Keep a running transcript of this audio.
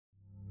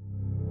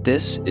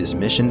This is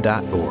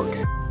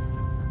Mission.org.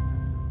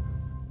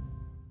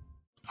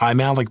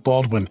 I'm Alec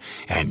Baldwin,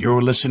 and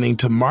you're listening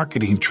to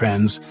Marketing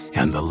Trends,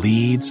 and the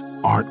leads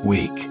aren't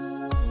weak.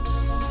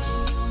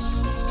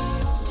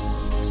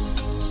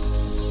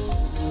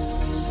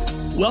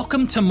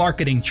 Welcome to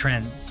Marketing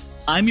Trends.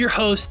 I'm your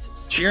host,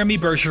 Jeremy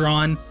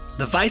Bergeron,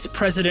 the Vice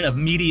President of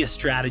Media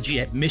Strategy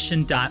at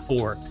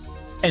Mission.org.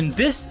 And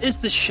this is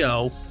the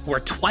show where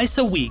twice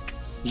a week,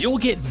 you'll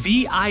get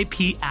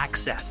VIP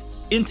access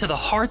into the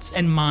hearts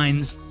and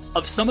minds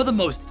of some of the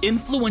most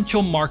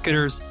influential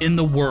marketers in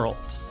the world.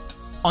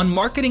 On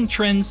Marketing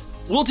Trends,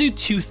 we'll do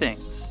two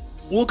things.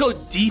 We'll go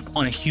deep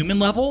on a human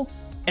level,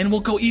 and we'll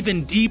go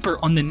even deeper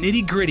on the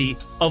nitty-gritty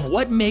of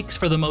what makes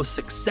for the most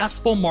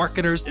successful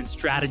marketers and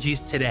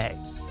strategies today.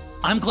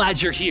 I'm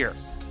glad you're here.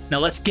 Now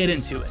let's get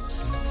into it.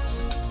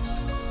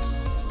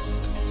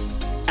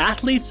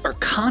 Athletes are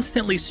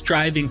constantly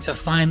striving to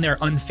find their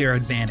unfair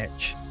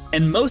advantage,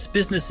 and most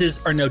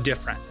businesses are no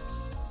different.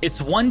 It's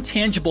one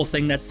tangible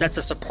thing that sets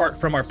us apart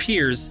from our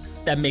peers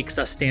that makes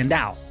us stand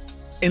out.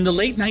 In the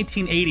late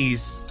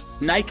 1980s,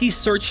 Nike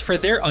searched for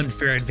their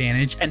unfair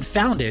advantage and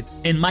found it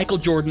in Michael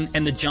Jordan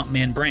and the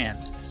Jumpman brand.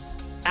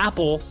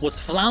 Apple was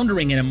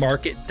floundering in a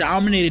market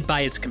dominated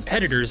by its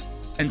competitors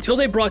until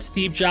they brought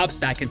Steve Jobs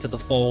back into the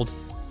fold,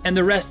 and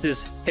the rest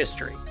is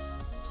history.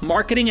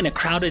 Marketing in a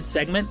crowded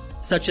segment,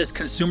 such as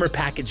consumer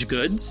packaged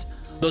goods,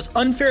 those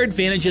unfair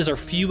advantages are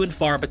few and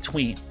far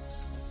between.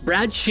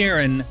 Brad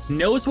Sharon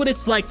knows what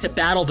it's like to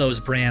battle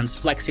those brands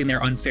flexing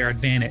their unfair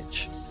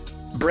advantage.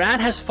 Brad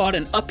has fought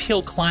an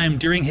uphill climb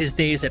during his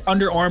days at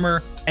Under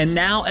Armour, and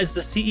now as the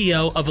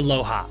CEO of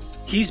Aloha,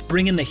 he's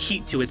bringing the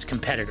heat to its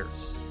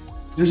competitors.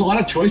 There's a lot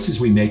of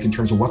choices we make in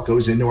terms of what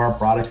goes into our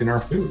product and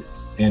our food.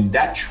 And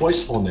that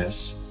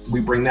choicefulness, we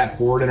bring that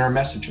forward in our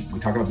messaging.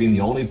 We talk about being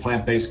the only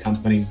plant-based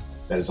company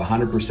that is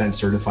 100%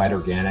 certified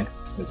organic,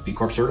 that's B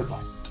Corp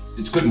certified.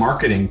 It's good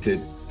marketing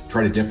to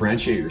try to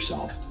differentiate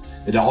yourself.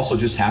 It also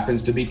just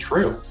happens to be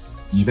true,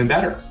 even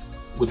better.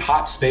 With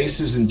hot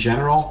spaces in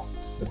general,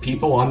 the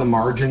people on the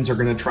margins are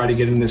going to try to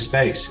get in this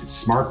space. It's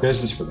smart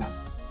business for them.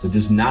 That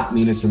does not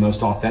mean it's the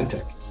most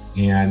authentic.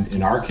 And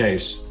in our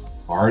case,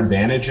 our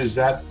advantage is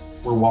that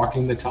we're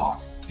walking the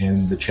talk.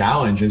 And the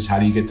challenge is, how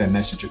do you get that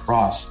message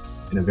across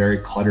in a very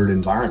cluttered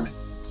environment?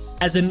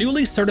 As a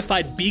newly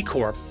certified B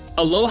Corp,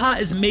 Aloha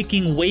is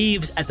making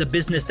waves as a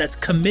business that's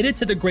committed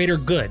to the greater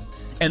good,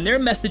 and their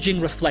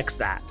messaging reflects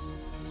that.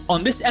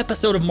 On this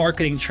episode of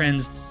Marketing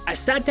Trends, I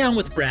sat down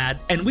with Brad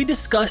and we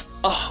discussed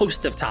a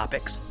host of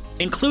topics,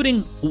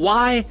 including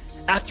why,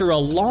 after a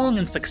long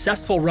and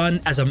successful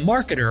run as a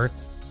marketer,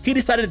 he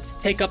decided to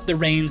take up the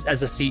reins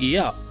as a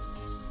CEO.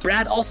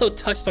 Brad also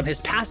touched on his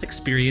past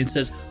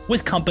experiences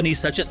with companies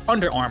such as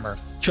Under Armour,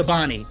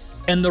 Chobani,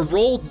 and the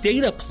role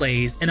data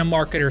plays in a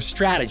marketer's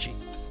strategy,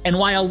 and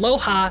why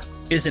Aloha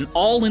is an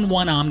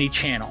all-in-one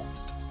omni-channel.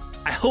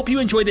 I hope you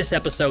enjoyed this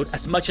episode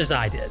as much as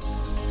I did.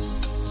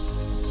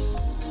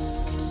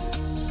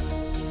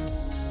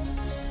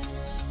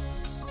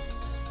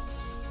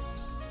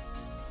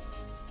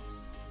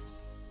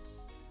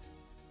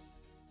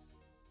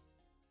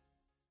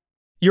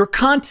 Your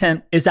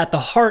content is at the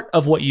heart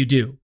of what you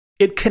do.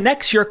 It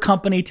connects your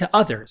company to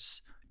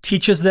others,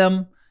 teaches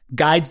them,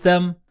 guides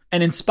them,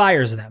 and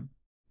inspires them.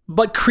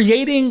 But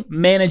creating,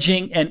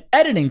 managing, and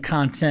editing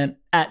content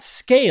at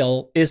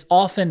scale is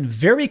often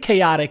very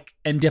chaotic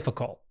and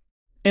difficult.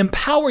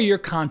 Empower your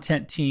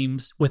content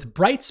teams with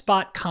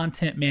Brightspot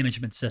Content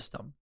Management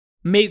System,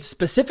 made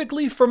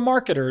specifically for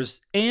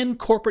marketers and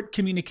corporate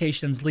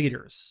communications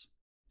leaders.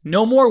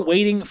 No more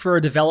waiting for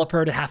a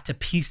developer to have to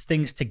piece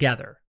things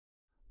together.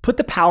 Put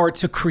the power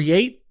to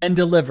create and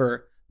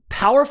deliver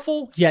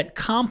powerful yet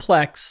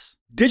complex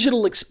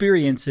digital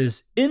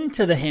experiences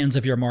into the hands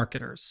of your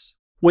marketers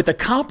with a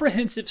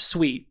comprehensive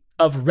suite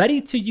of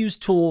ready-to-use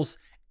tools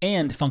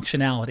and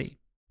functionality.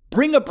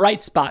 Bring a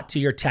bright spot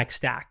to your tech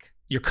stack,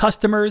 your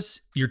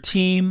customers, your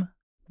team,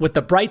 with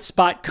the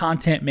Brightspot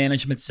Content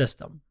Management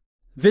System.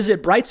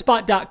 Visit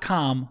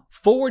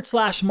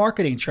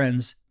brightspot.com/marketing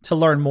trends to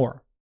learn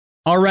more.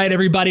 All right,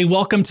 everybody,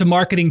 welcome to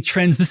Marketing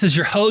Trends. This is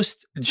your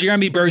host,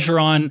 Jeremy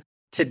Bergeron.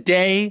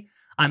 Today,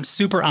 I'm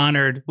super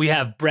honored. We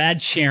have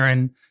Brad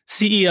Sharon,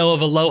 CEO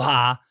of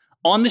Aloha,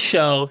 on the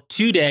show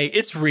today.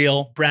 It's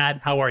real. Brad,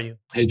 how are you?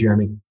 Hey,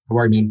 Jeremy. How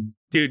are you, man?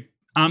 Dude,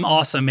 I'm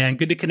awesome, man.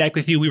 Good to connect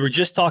with you. We were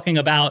just talking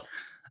about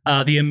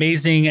the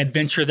amazing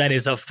adventure that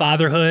is of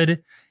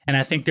fatherhood. And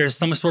I think there's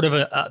some sort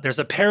of there's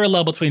a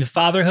parallel between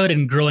fatherhood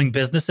and growing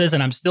businesses.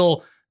 And I'm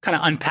still kind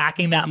of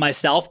unpacking that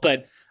myself,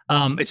 but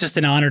it's just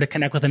an honor to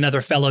connect with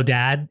another fellow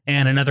dad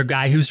and another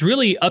guy who's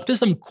really up to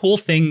some cool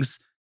things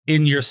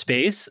in your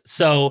space.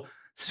 So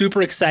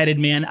super excited,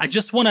 man. I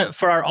just want to,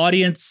 for our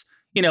audience,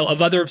 of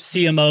other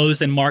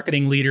CMOs and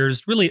marketing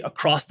leaders really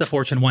across the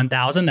Fortune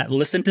 1000 that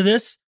listen to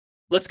this,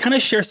 let's kind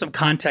of share some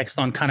context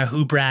on kind of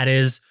who Brad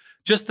is,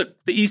 just the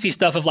easy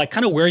stuff of like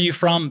kind of where are you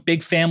from,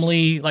 big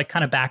family, like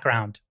kind of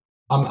background.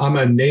 I'm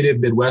a native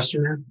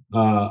Midwesterner.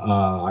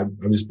 I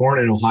was born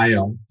in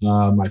Ohio.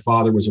 My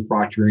father was a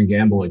Procter &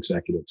 Gamble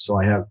executive. So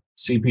I have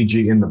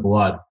CPG in the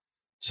blood,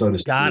 so to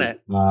speak. Got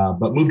it.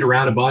 But moved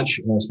around a bunch.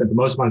 Spent the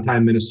most amount of time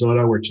in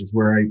Minnesota, which is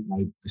where I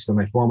spent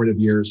my formative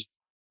years.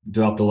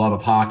 Developed a love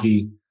of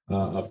hockey,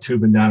 of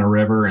tubing down a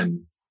river, and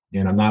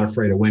I'm not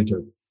afraid of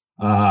winter.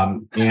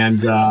 And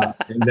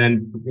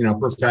then,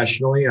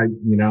 professionally, I've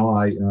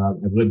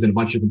lived in a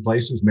bunch of different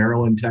places,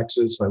 Maryland,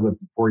 Texas. I lived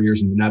for 4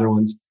 years in the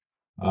Netherlands,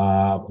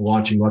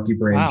 launching Lucky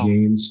Brand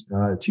jeans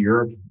to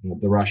Europe,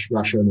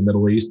 Russia and the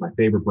Middle East, my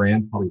favorite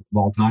brand, probably of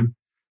all time.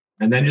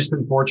 And then just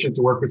been fortunate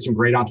to work with some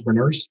great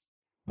entrepreneurs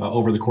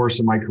over the course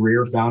of my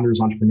career, founders,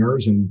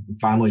 entrepreneurs, and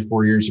finally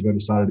 4 years ago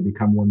decided to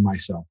become one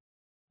myself.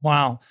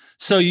 Wow.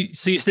 So you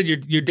said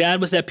your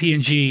dad was at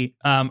P&G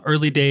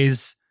early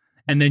days.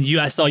 And then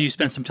I saw you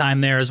spent some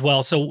time there as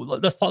well. So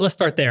let's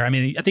start there. I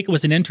mean, I think it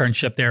was an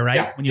internship there, right?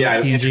 Yeah, when you were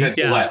at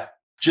P&G.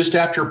 Just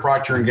after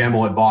Procter &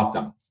 Gamble had bought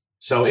them.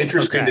 So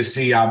interesting to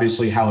see,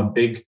 obviously, how a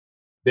big,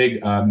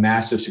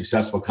 massive,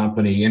 successful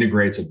company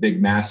integrates a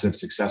big, massive,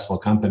 successful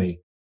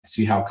company.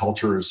 See how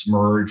cultures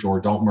merge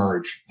or don't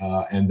merge.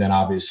 And then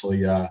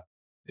obviously,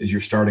 as you're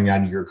starting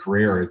out in your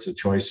career, it's a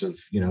choice of,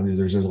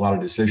 there's a lot of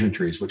decision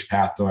trees. Which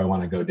path do I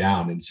want to go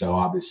down? And so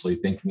obviously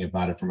thinking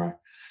about it from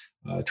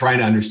trying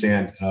to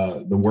understand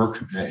the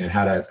work and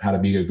how to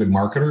be a good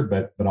marketer,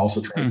 but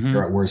also trying to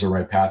figure out where's the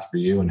right path for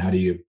you and how do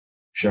you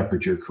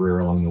shepherd your career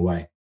along the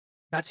way.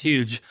 That's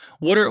huge.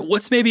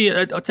 What's maybe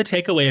a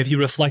takeaway if you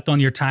reflect on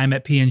your time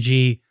at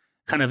P&G,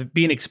 kind of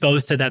being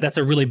exposed to that? That's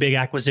a really big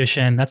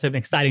acquisition. That's an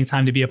exciting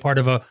time to be a part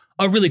of a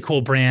really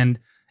cool brand.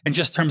 And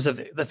just in terms of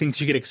the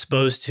things you get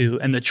exposed to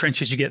and the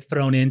trenches you get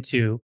thrown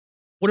into,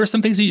 what are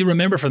some things that you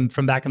remember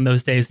from back in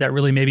those days that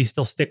really maybe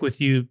still stick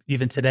with you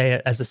even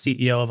today as the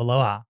CEO of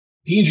Aloha?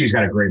 P&G's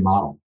got a great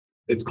model.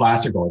 It's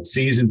classical. It's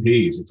C's and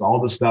P's. It's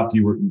all the stuff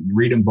you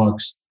read in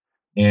books,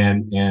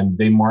 and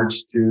they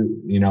march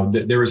to,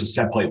 there is a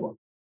set playbook,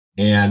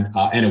 and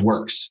it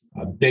works.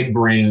 Big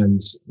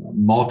brands,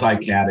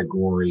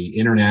 multi-category,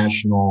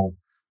 international,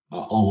 a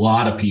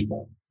lot of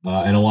people,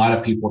 and a lot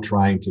of people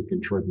trying to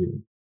contribute.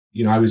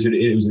 It was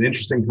an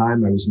interesting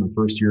time. I was in my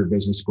first year of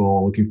business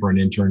school looking for an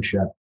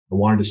internship. I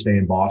wanted to stay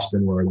in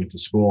Boston where I went to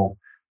school.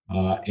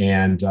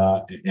 And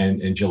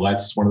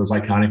Gillette's one of those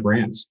iconic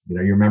brands. You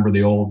remember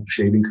the old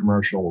shaving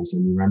commercials,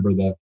 and you remember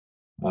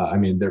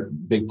they're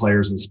big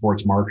players in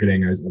sports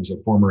marketing. I was a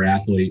former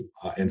athlete.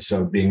 And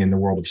so being in the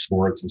world of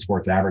sports and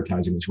sports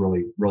advertising was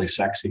really, really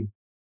sexy.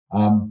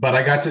 But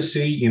I got to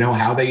see,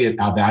 how they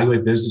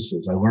evaluate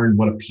businesses. I learned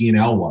what a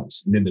P&L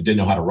was. I didn't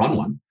know how to run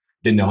one,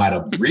 didn't know how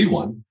to read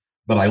one,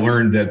 but I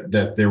learned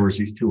that there was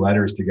these two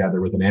letters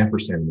together with an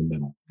ampersand in the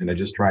middle. And I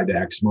just tried to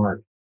act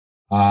smart.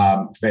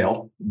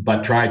 Failed,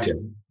 but tried to.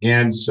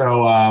 And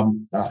so,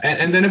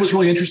 and then it was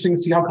really interesting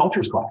to see how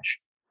cultures clash.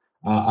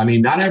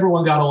 Not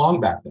everyone got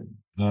along back then.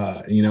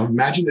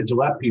 Imagine the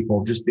Gillette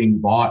people just being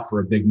bought for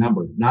a big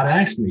number, not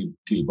asking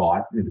to be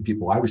bought, the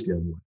people I was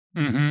dealing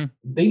with. Mm-hmm.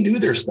 They knew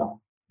their stuff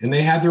and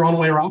they had their own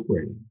way of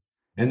operating.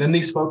 And then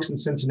these folks in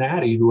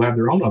Cincinnati who have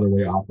their own other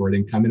way of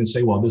operating come in and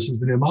say, well, this is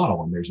the new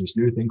model. And there's this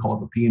new thing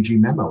called the P&G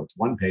memo. It's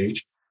one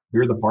page.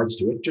 Here are the parts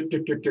to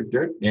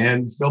it,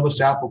 and fill this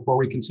out before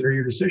we consider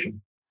your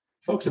decision.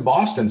 Folks in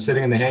Boston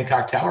sitting in the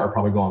Hancock Tower are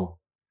probably going,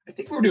 I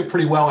think we're doing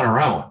pretty well on our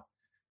own.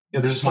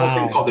 There's this whole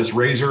thing called this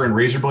razor and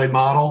razor blade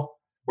model,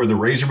 where the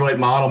razor blade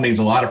model means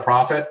a lot of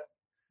profit.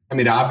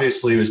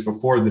 Obviously it was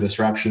before the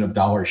disruption of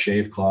Dollar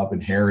Shave Club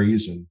and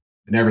Harry's and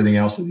everything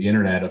else that the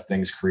Internet of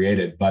Things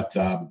created. But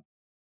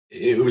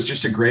it was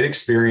just a great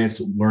experience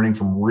learning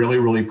from really,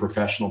 really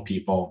professional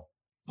people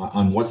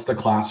on what's the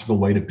classical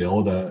way to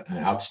build an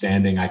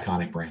outstanding,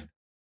 iconic brand.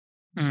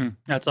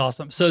 That's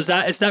awesome. So is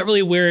that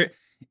really where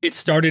it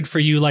started for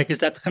you? Like, is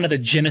that kind of the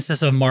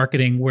genesis of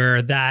marketing,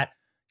 where that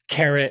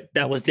carrot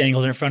that was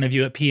dangled in front of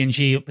you at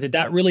P&G, did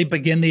that really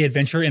begin the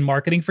adventure in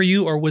marketing for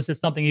you? Or was it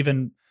something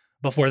even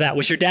before that?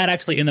 Was your dad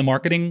actually in the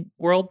marketing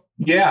world?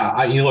 Yeah.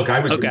 I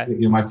was,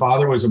 my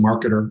father was a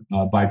marketer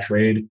by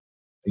trade.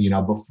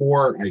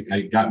 Before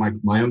I got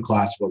my own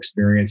classical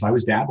experience, I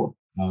was dabbling.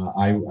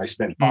 I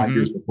spent 5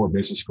 years before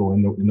business school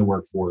in the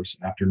workforce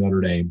after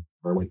Notre Dame,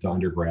 where I went to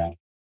undergrad.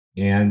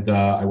 And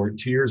I worked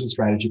 2 years in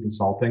strategy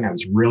consulting. I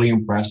was really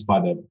impressed by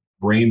the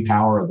brain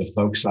power of the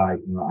folks I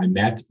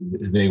met.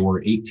 They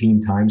were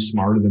 18 times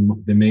smarter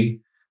than me.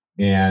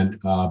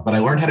 But I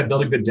learned how to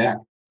build a good deck.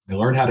 I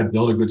learned how to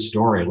build a good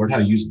story. I learned how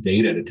to use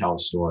data to tell a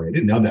story. I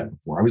didn't know that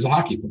before. I was a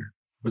hockey player.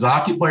 I was a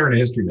hockey player and a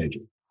history major.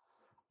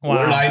 Wow.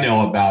 What did I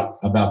know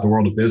about the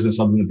world of business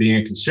other than being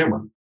a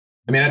consumer?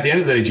 At the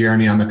end of the day,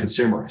 Jeremy, I'm a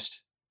consumerist.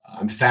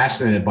 I'm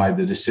fascinated by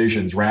the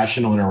decisions,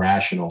 rational and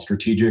irrational,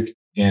 strategic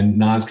and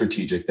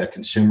non-strategic, that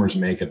consumers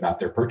make about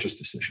their purchase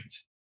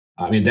decisions.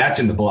 That's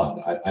in the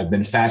blood. I've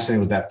been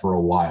fascinated with that for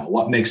a while.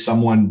 What makes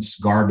someone's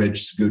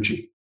garbage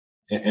Gucci?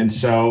 And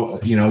so,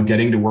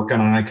 getting to work on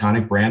an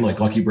iconic brand like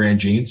Lucky Brand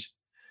jeans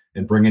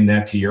and bringing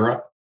that to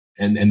Europe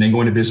and then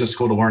going to business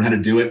school to learn how to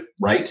do it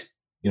right.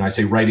 I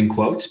say right in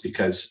quotes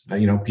because,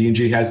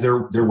 P&G has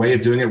their way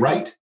of doing it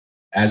right.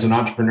 As an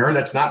entrepreneur,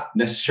 that's not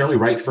necessarily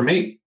right for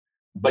me.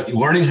 But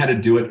learning how to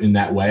do it in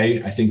that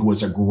way, I think,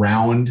 was a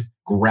ground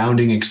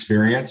grounding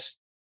experience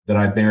that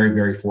I'm very,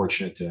 very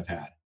fortunate to have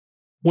had.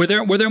 Were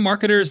there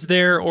marketers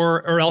there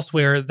or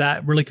elsewhere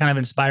that really kind of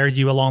inspired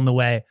you along the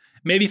way?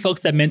 Maybe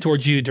folks that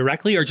mentored you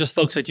directly, or just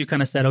folks that you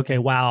kind of said, okay,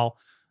 wow,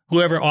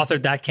 whoever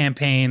authored that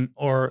campaign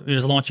or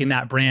was launching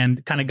that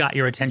brand kind of got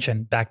your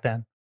attention back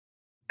then?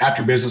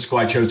 After business school,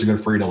 I chose to go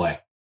to Frito-Lay.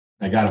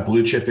 I got a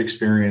blue chip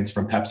experience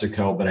from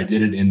PepsiCo, but I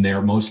did it in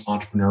their most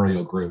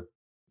entrepreneurial group.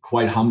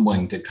 Quite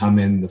humbling to come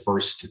in the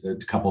first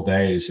couple of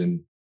days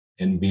and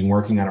be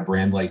working on a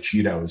brand like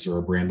Cheetos or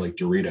a brand like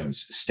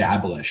Doritos,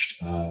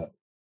 established.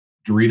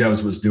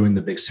 Doritos was doing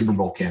the big Super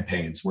Bowl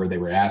campaigns where they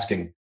were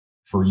asking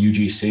for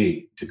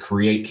UGC to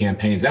create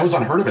campaigns. That was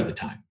unheard of at the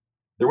time.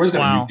 There was no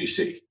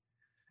UGC.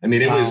 I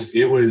mean,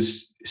 it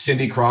was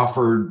Cindy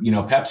Crawford,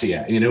 Pepsi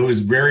ad. It was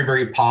very,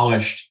 very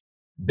polished,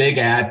 big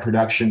ad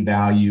production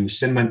value,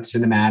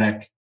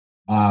 cinematic.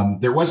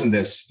 There wasn't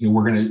this,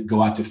 we're going to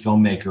go out to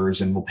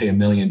filmmakers and we'll pay $1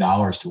 million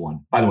to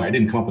one. By the way, I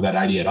didn't come up with that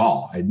idea at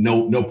all. I had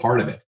no part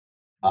of it.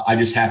 I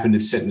just happened to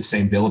sit in the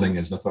same building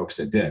as the folks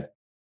that did.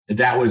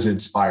 That was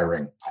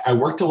inspiring. I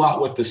worked a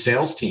lot with the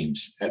sales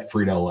teams at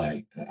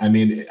Frito-Lay. I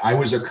mean, I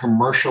was a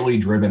commercially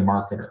driven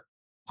marketer.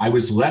 I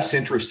was less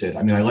interested.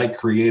 I mean, I like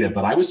creative,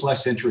 but I was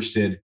less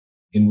interested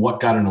in what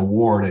got an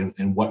award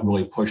and what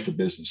really pushed a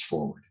business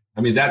forward.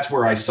 I mean, that's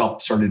where I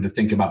started to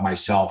think about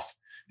myself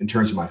in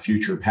terms of my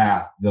future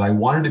path, that I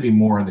wanted to be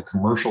more on the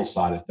commercial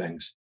side of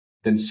things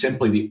than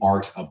simply the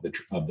art of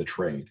the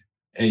trade.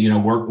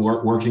 And,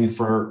 working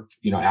for,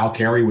 Al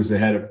Carey was the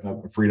head of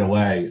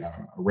Frito-Lay.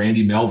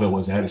 Randy Melville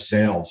was the head of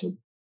sales, an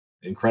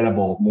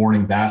incredible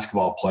morning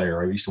basketball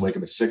player. I used to wake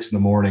up at 6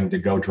 a.m. to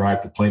go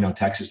drive to Plano,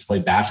 Texas to play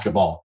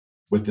basketball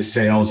with the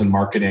sales and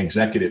marketing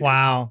executive.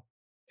 Wow.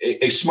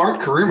 A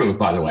smart career move,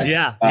 by the way.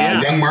 Yeah.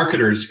 Young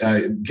marketers,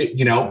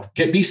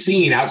 be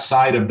seen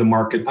outside of the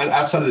market,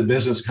 outside of the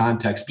business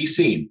context, be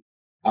seen.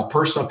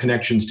 Personal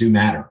connections do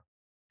matter.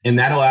 And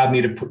that allowed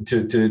me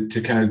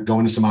to kind of go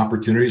into some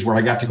opportunities where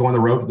I got to go on the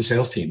road with the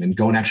sales team and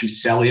go and actually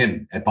sell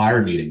in at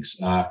buyer meetings.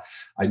 I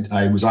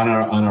was on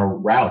a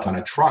route on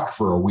a truck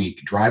for a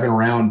week, driving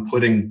around,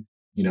 putting,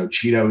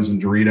 Cheetos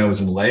and Doritos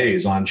and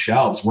Lay's on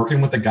shelves,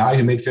 working with a guy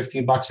who made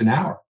 $15 an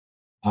hour,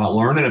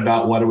 learning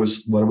about what it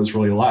was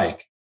really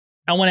like.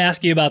 I want to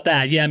ask you about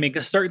that. Yeah, I mean,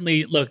 because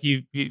certainly, look,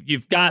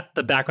 you've got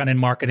the background in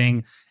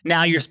marketing.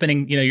 Now you're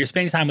spending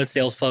time with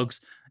sales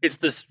folks. It's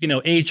this,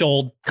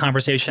 age-old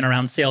conversation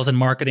around sales and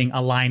marketing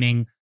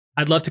aligning.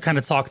 I'd love to kind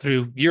of talk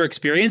through your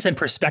experience and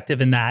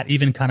perspective in that,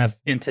 even kind of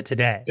into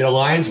today. It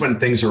aligns when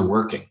things are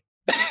working.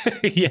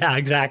 Yeah,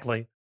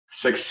 exactly.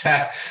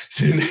 Success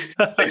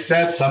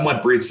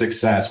somewhat breeds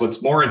success.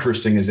 What's more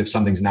interesting is if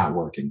something's not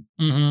working.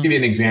 Mm-hmm. I'll give you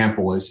an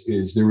example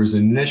is there was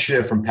an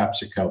initiative from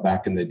PepsiCo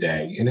back in the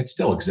day, and it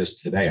still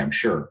exists today, I'm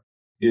sure,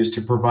 is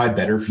to provide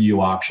better for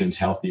you options,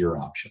 healthier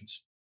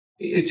options.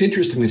 It's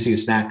interesting to see a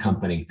snack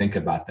company think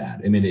about that.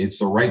 I mean, it's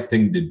the right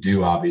thing to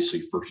do, obviously,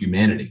 for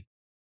humanity,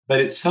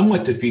 but it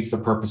somewhat defeats the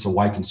purpose of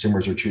why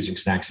consumers are choosing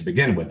snacks to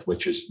begin with,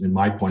 which is, in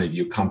my point of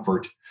view,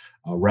 comfort,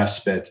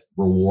 respite,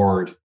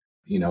 reward.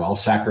 I'll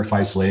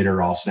sacrifice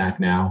later, I'll snack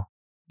now.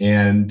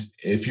 And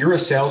if you're a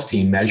sales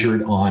team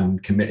measured on,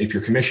 if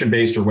you're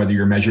commission-based or whether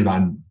you're measured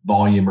on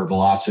volume or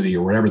velocity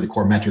or whatever the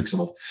core metrics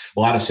of a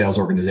lot of sales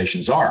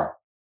organizations are,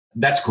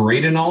 that's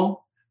great and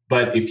all.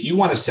 But if you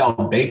want to sell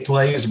baked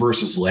Lay's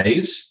versus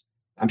Lay's,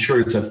 I'm sure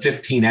it's a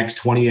 15x,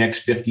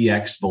 20x,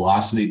 50x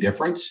velocity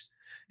difference.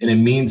 And it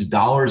means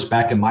dollars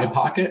back in my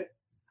pocket.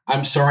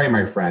 I'm sorry,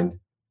 my friend,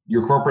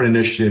 your corporate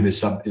initiative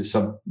is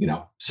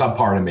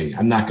subpar to me.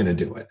 I'm not going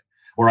to do it.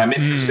 Or I'm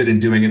interested in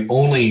doing it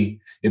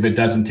only if it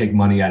doesn't take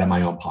money out of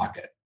my own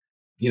pocket.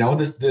 I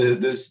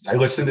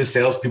listen to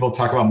salespeople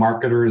talk about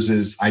marketers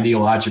as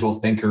ideological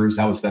thinkers.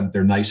 That was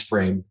their nice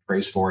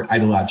phrase for it,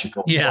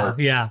 ideological.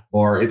 Yeah.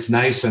 Or it's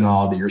nice and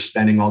all that you're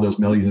spending all those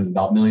millions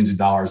of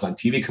dollars on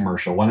TV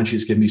commercial. Why don't you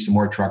just give me some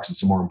more trucks and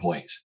some more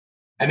employees?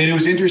 I mean, it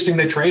was interesting,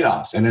 the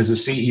trade-offs. And as a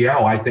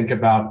CEO, I think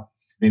about,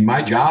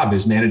 my job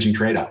is managing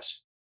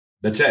trade-offs.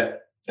 That's it.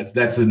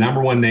 That's the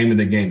number one name of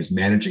the game, is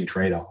managing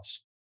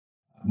trade-offs.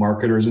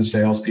 Marketers and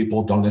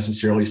salespeople don't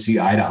necessarily see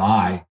eye to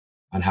eye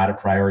on how to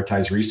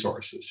prioritize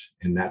resources.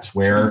 And that's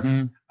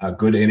where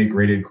good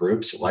integrated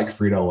groups like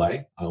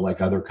Frito-Lay, like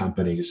other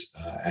companies,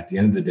 at the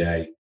end of the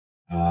day,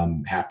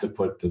 have to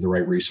put the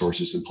right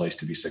resources in place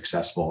to be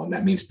successful. And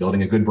that means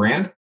building a good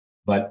brand,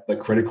 but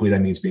critically,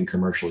 that means being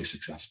commercially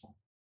successful.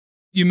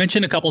 You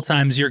mentioned a couple of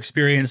times your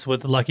experience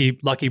with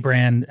Lucky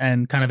brand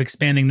and kind of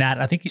expanding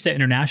that. I think you said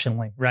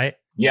internationally, right?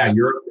 Yeah,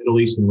 Europe, Middle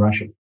East, and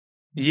Russia.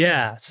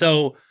 Yeah.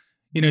 So,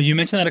 you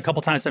mentioned that a couple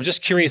of times. So I'm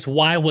just curious,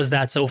 why was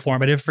that so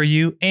formative for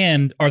you?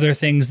 And are there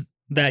things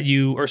that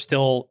you are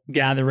still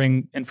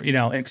gathering and,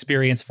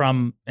 experience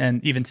from,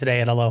 and even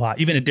today at Aloha,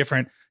 even a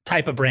different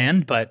type of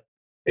brand, but.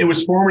 It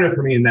was formative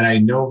for me in that I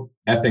had no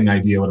effing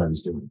idea what I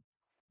was doing.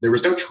 There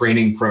was no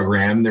training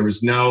program. There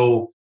was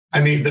no,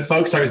 the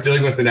folks I was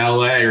dealing with in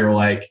LA are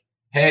like,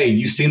 hey,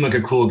 you seem like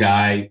a cool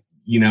guy.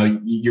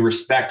 You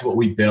respect what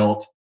we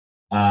built.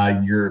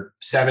 You're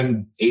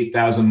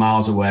 8,000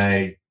 miles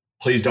away.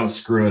 Please don't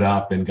screw it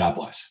up, and God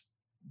bless.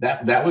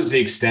 That was the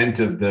extent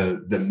of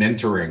the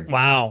mentoring.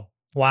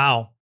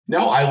 Wow.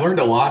 No, I learned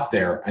a lot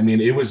there. I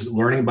mean, it was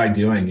learning by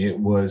doing. It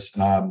was,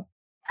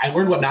 I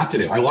learned what not to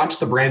do. I launched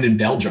the brand in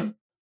Belgium.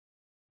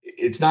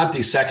 It's not the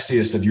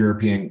sexiest of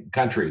European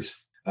countries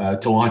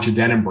to launch a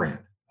denim brand.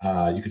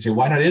 You could say,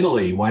 why not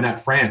Italy? Why not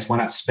France? Why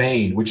not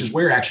Spain? Which is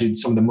where actually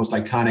some of the most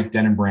iconic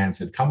denim brands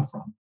had come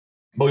from.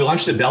 But we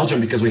launched in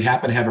Belgium because we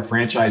happened to have a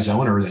franchise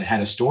owner that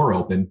had a store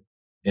open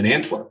in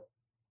Antwerp.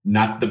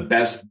 Not the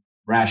best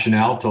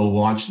rationale to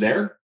launch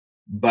there,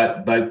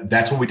 but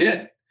that's what we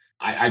did.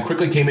 I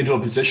quickly came into a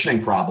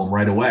positioning problem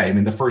right away. I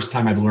mean, the first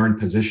time I'd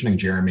learned positioning,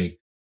 Jeremy,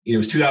 it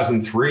was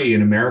 2003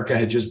 and America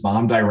had just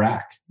bombed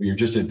Iraq. We were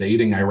just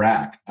invading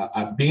Iraq.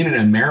 Being an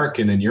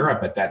American in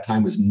Europe at that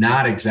time was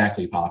not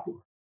exactly popular.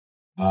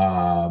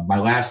 My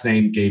last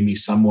name gave me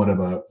somewhat of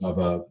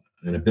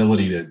an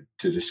ability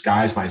to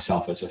disguise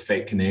myself as a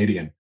fake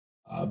Canadian.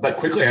 But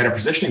quickly I had a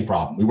positioning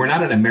problem. We were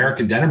not an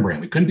American denim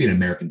brand. We couldn't be an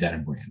American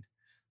denim brand.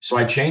 So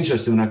I changed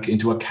us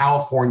into a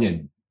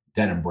Californian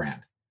denim brand.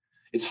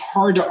 It's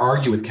hard to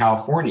argue with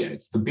California.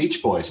 It's the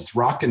Beach Boys. It's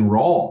rock and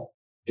roll.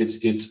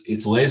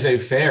 It's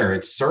laissez-faire.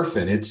 It's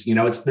surfing.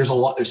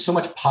 There's so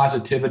much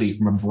positivity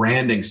from a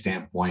branding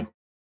standpoint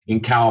in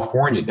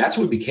California. That's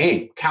what we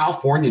became,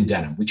 California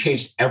denim. We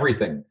changed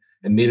everything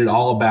and made it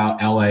all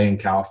about LA and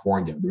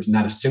California. There was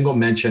not a single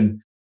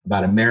mention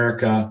about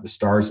America, the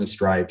Stars and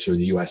Stripes, or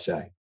the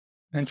USA.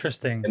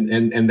 Interesting.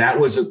 And that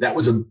was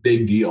a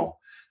big deal.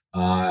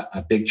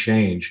 A big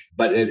change,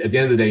 but at the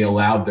end of the day,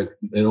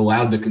 it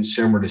allowed the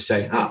consumer to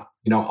say,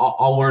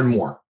 I'll learn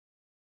more.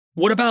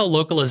 What about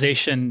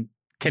localization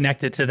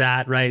connected to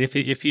that, right?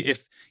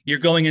 If you're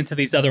going into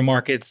these other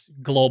markets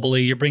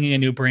globally, you're bringing a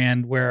new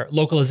brand where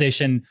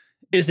localization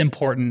is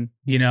important,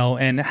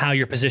 and how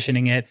you're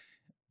positioning it.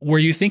 Were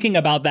you thinking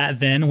about that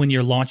then when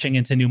you're launching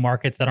into new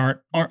markets that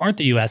aren't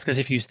the US? Because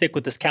if you stick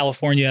with this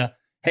California,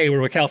 hey,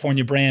 we're a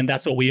California brand,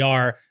 that's what we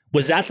are.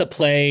 Was that the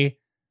play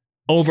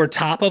over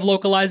top of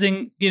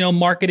localizing,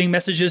 marketing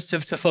messages to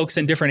folks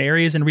in different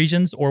areas and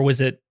regions, or was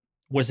it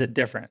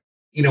different?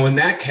 In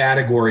that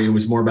category, it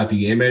was more about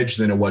the image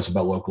than it was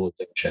about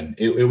localization.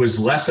 It was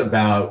less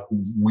about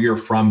we are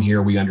from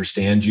here, we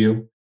understand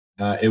you.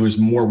 It was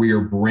more we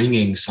are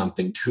bringing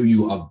something to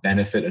you of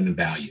benefit and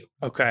value.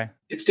 Okay.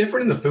 It's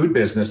different in the food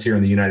business here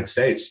in the United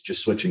States.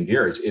 Just switching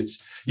gears,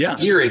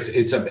 here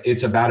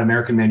it's about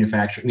American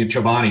manufacturing.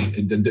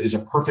 Chobani is a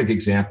perfect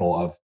example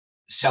of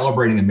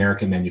celebrating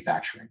American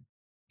manufacturing.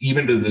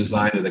 Even to the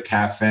design of the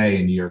cafe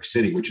in New York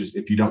City, which is,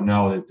 if you don't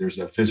know, that there's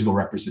a physical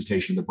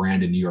representation of the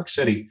brand in New York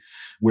City,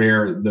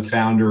 where the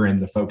founder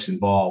and the folks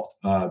involved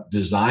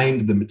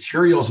designed the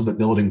materials of the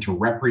building to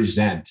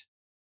represent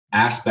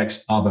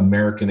aspects of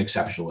American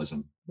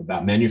exceptionalism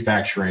about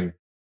manufacturing,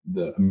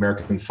 the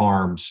American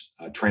farms,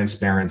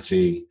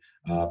 transparency,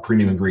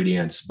 premium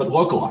ingredients, but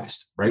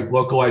localized, right?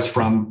 Localized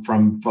from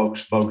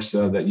folks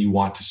that you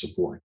want to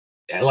support.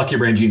 At Lucky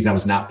Brand Jeans, that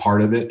was not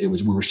part of it.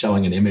 We were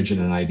selling an image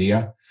and an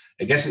idea.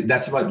 I guess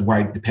that's about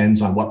why it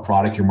depends on what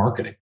product you're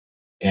marketing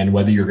and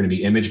whether you're going to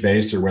be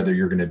image-based or whether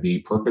you're going to be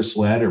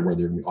purpose-led or whether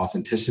you're going to be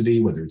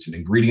authenticity, whether it's an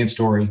ingredient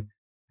story.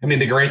 I mean,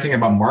 the great thing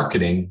about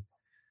marketing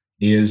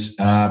is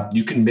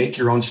you can make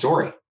your own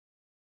story.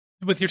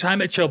 With your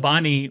time at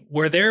Chobani,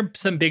 were there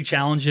some big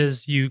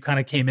challenges you kind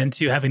of came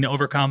into having to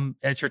overcome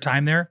at your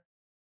time there?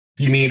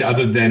 You mean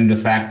other than the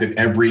fact that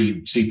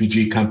every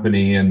CPG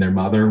company and their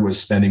mother was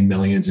spending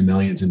millions and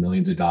millions and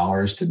millions of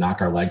dollars to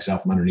knock our legs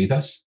out from underneath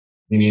us?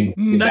 I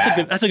mean,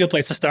 that's a good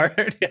place to start.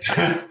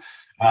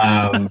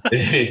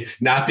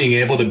 Not being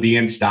able to be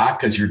in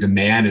stock because your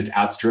demand has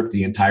outstripped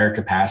the entire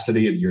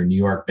capacity of your New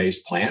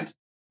York-based plant.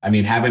 I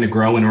mean, having to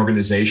grow an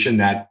organization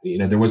that,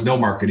 there was no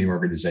marketing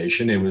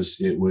organization. It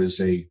was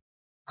a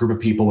group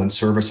of people in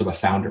service of a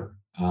founder,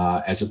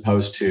 as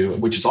opposed to,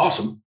 which is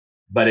awesome,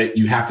 but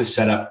you have to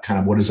set up kind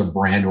of what is a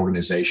brand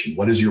organization?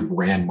 What is your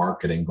brand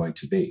marketing going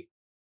to be?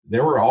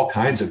 There were all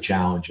kinds of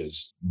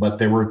challenges, but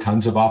there were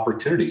tons of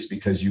opportunities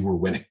because you were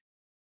winning.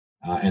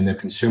 And the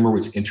consumer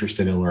was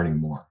interested in learning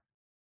more.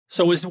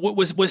 So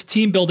was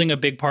team building a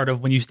big part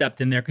of when you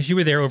stepped in there? Because you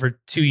were there over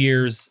 2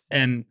 years.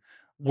 And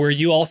were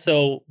you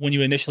also, when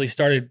you initially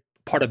started,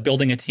 part of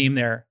building a team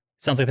there?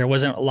 Sounds like there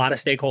wasn't a lot of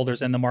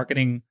stakeholders in the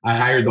marketing. I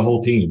hired the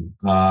whole team.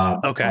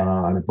 Okay. And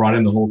I brought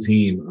in the whole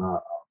team.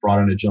 Brought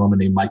in a gentleman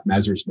named Mike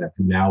Messersmith,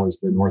 who now is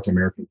the North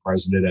American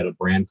president at a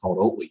brand called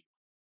Oatly.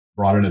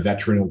 Brought in a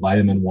veteran of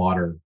vitamin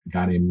water, a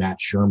guy named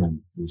Matt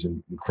Sherman, who's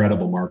an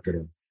incredible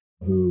marketer,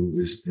 who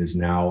is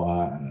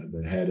now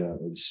the head of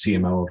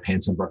CMO of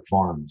Hanson Brook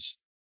Farms.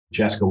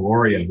 Jessica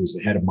Loria, who's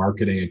the head of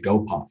marketing at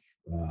GoPuff.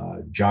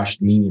 Josh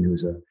Dean,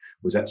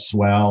 was at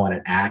Swell and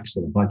at Axe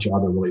and a bunch of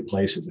other really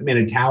places. I mean,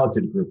 a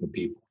talented group of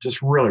people,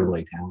 just really,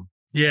 really talented.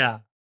 Yeah.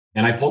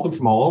 And I pulled them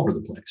from all over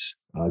the place,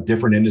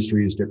 different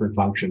industries, different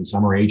functions.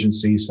 Some are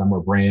agencies, some are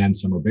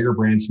brands, some are bigger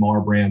brands, smaller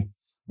brand.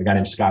 A guy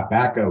named Scott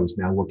Bacco who's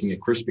now working at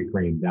Krispy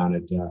Kreme down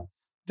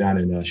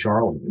in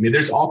Charlotte. I mean,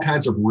 there's all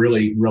kinds of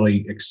really,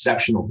 really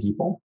exceptional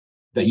people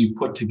that you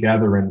put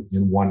together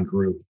in one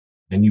group.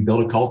 and you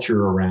build a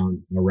culture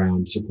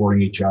around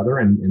supporting each other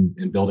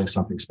and building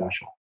something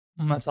special.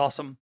 That's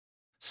awesome.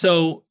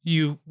 So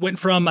you went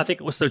from, I think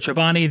it was the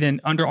Chobani,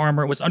 then Under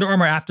Armour. Was Under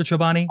Armour after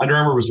Chobani? Under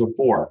Armour was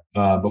before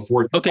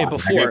Chobani. Okay,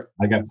 before.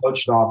 I got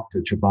poached off to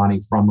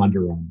Chobani from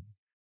Under Armour.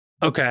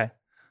 Okay.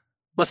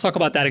 Let's talk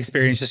about that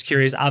experience. Just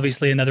curious.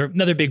 Obviously, another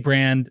big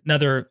brand,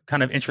 another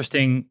kind of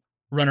interesting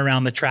run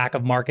around the track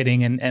of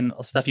marketing and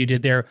stuff you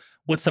did there.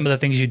 What's some of the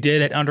things you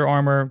did at Under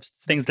Armour?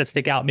 Things that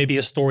stick out, maybe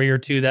a story or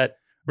two that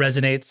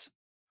resonates?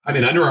 I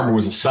mean, Under Armour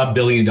was a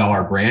sub-billion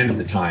dollar brand at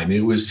the time.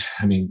 It was,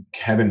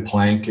 Kevin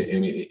Plank,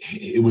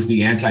 it was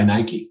the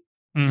anti-Nike.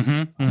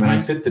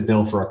 I fit the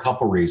bill for a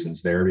couple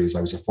reasons there, because I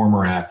was a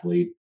former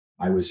athlete.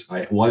 I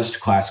was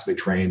classically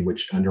trained,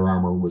 which Under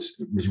Armour was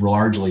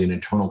largely an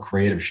internal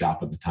creative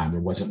shop at the time.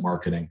 There wasn't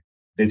marketing.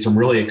 They had some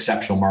really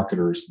exceptional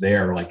marketers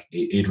there, like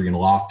Adrienne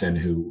Lofton,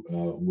 who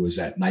was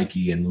at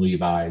Nike and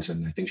Levi's,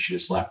 and I think she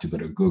just left to go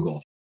to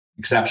Google.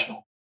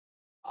 Exceptional.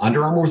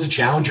 Under Armour was a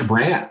challenger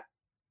brand.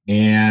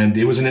 And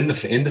it was an in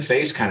the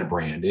face kind of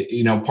brand.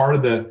 Part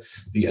of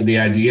the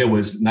idea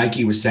was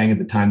Nike was saying at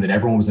the time that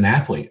everyone was an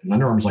athlete, and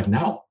Under Armour was like,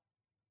 no,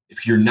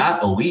 if you're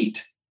not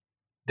elite,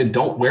 then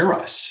don't wear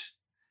us.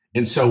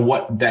 And so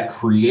what that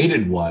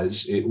created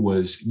was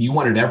you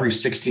wanted every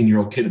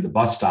 16-year-old kid at the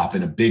bus stop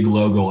in a big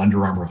logo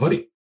Under Armour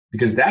hoodie,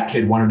 because that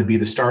kid wanted to be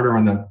the starter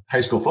on the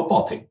high school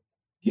football team.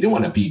 He didn't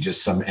want to be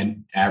just some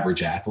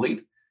average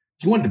athlete.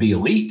 He wanted to be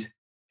elite.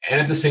 And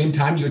at the same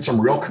time, you had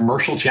some real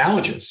commercial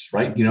challenges,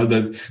 right?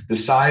 The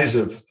size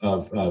of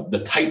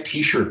the tight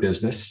t-shirt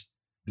business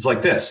is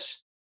like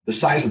this. The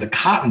size of the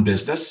cotton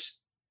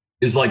business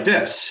is like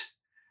this.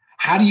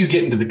 How do you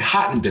get into the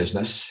cotton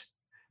business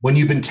when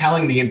you've been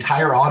telling the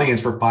entire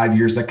audience for 5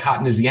 years that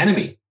cotton is the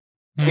enemy?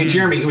 I mean,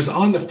 Jeremy, it was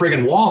on the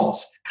friggin'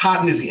 walls.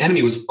 Cotton is the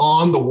enemy. It was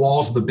on the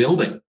walls of the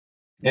building.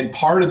 And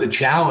part of the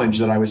challenge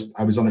that I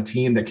was on a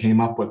team that came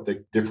up with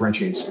the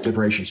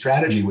differentiation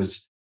strategy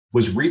was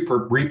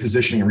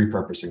repositioning and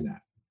repurposing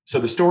that. So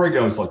the story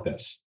goes like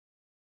this.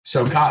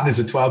 So cotton is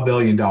a $12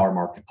 billion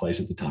marketplace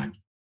at the time,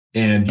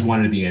 and you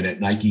wanted to be in it.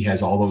 Nike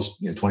has all those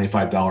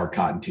 $25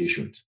 cotton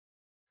t-shirts.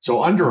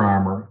 So Under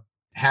Armour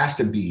has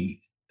to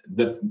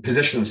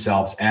position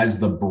themselves as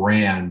the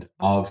brand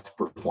of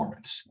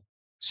performance.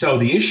 So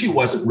the issue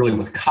wasn't really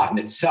with cotton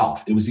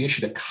itself. It was the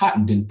issue that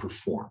cotton didn't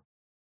perform.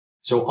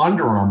 So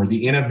Under Armour,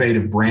 the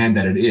innovative brand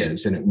that it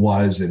is, and it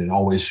was, and it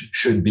always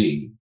should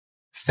be,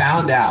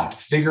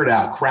 figured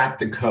out, cracked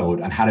the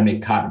code on how to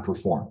make cotton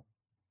perform.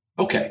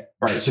 Okay.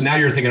 All right. So now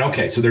you're thinking,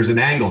 okay, so there's an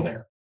angle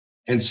there.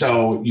 And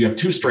so you have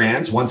two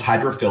strands. One's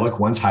hydrophilic,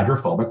 one's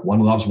hydrophobic. One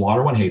loves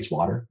water, one hates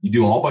water. You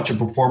do a whole bunch of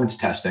performance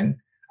testing.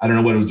 I don't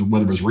know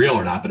whether it was real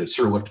or not, but it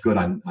sure looked good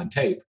on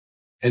tape.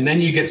 And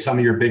then you get some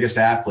of your biggest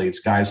athletes,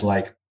 guys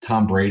like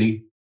Tom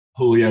Brady,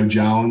 Julio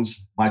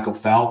Jones, Michael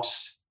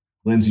Phelps,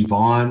 Lindsey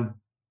Vonn,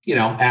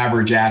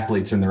 average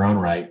athletes in their own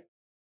right.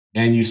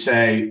 And you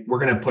say, we're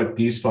going to put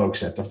these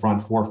folks at the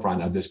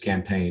forefront of this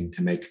campaign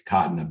to make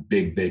cotton a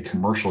big, big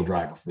commercial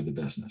driver for the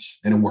business.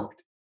 And it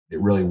worked. It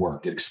really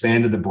worked. It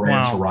expanded the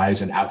brand's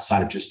horizon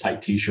outside of just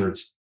tight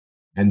t-shirts.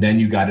 And then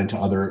you got into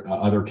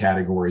other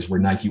categories where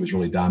Nike was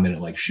really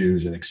dominant, like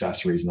shoes and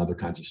accessories and other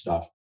kinds of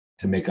stuff,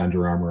 to make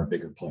Under Armour a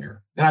bigger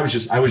player. And I was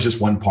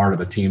just one part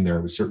of a team there.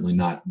 It was certainly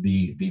not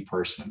the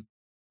person.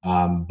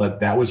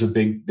 But that was a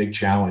big, big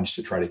challenge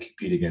to try to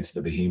compete against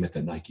the behemoth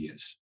that Nike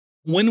is.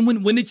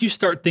 When did you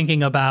start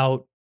thinking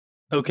about,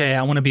 okay,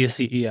 I want to be a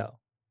CEO?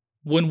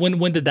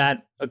 When did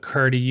that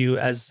occur to you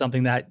as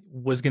something that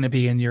was going to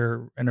be in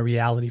a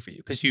reality for you?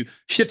 Because you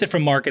shifted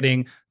from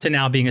marketing to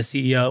now being a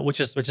CEO, which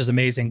is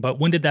amazing. But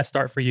when did that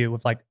start for you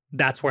with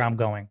that's where I'm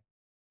going?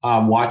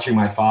 Watching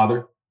my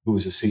father, who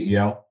was a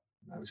CEO.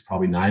 I was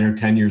probably 9 or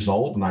 10 years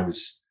old, and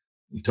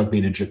he took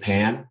me to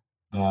Japan,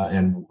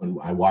 and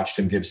I watched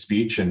him give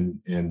speech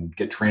and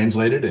get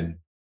translated. And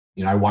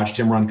I watched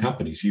him run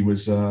companies. He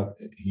was the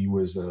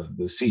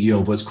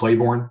CEO of Liz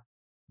Claiborne,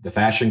 the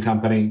fashion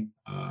company,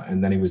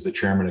 and then he was the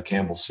chairman of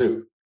Campbell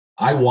Soup.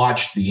 I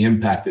watched the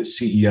impact that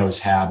CEOs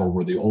have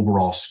over the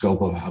overall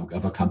scope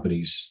of a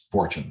company's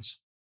fortunes.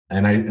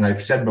 And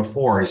I've said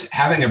before, is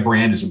having a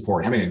brand is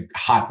important. Having a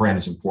hot brand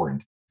is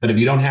important. But if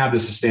you don't have the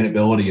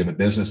sustainability of a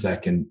business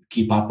that can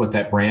keep up with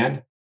that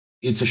brand,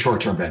 it's a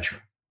short-term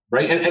venture.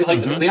 Right.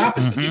 And the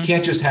opposite. You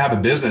can't just have a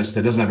business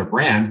that doesn't have a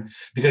brand,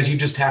 because you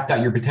just tapped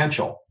out your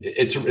potential.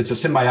 It's a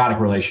symbiotic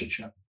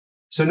relationship.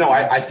 So no,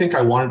 I think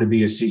I wanted to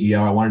be a CEO.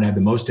 I wanted to have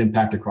the most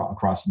impact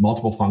across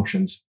multiple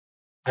functions.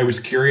 I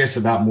was curious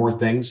about more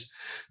things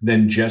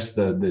than just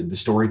the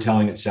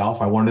storytelling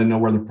itself. I wanted to know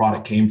where the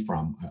product came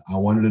from. I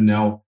wanted to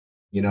know,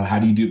 how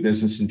do you do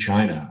business in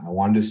China? I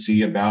wanted to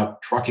see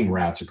about trucking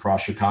routes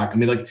across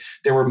Chicago.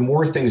 There were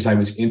more things I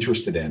was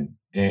interested in.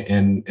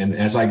 And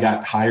as I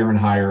got higher and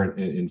higher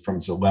from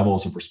the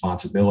levels of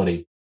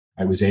responsibility,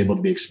 I was able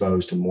to be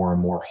exposed to more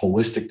and more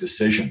holistic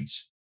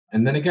decisions.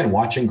 And then again,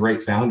 watching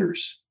great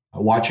founders,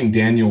 watching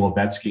Daniel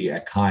Levetsky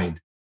at Kind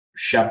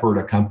shepherd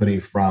a company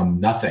from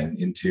nothing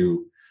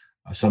into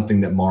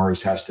something that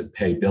Mars has to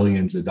pay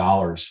billions of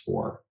dollars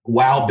for,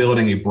 while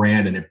building a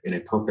brand in a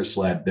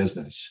purpose-led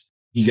business.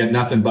 You get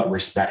nothing but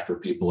respect for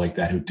people like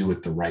that who do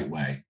it the right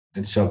way.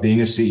 And so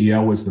being a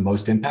CEO was the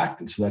most impact.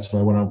 And so that's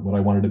what I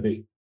wanted to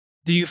be.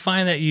 Do you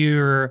find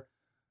that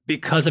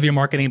because of your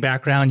marketing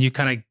background, you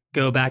kind of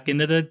go back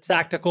into the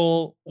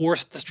tactical or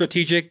the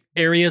strategic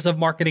areas of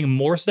marketing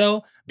more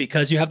so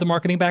because you have the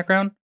marketing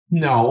background?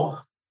 No,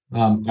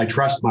 I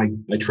trust my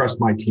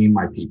team,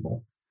 my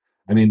people.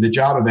 I mean, the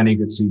job of any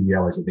good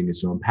CEO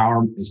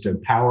is to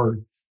empower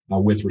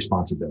with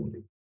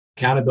responsibility,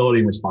 accountability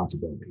and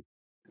responsibility.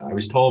 I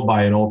was told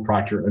by an old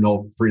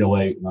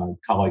Frito-Lay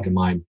colleague of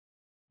mine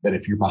that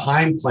if you're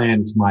behind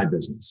plan, it's my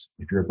business.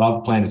 If you're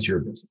above plan, it's your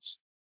business.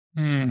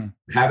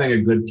 Having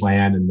a good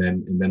plan and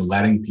then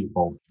letting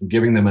people,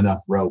 giving them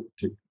enough rope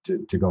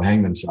to go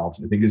hang themselves,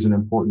 I think is an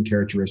important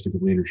characteristic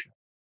of leadership.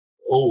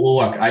 Oh,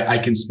 look, I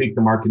can speak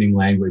the marketing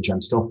language.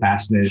 I'm still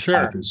fascinated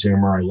by the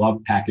consumer. I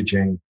love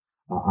packaging.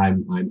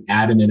 I'm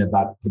adamant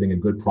about putting a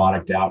good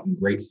product out and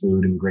great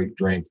food and great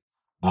drink.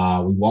 We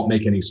won't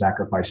make any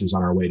sacrifices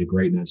on our way to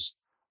greatness.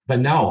 But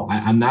no,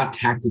 I'm not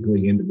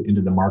tactically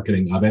into the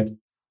marketing of it.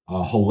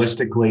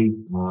 Holistically,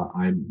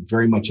 I'm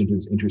very much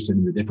interested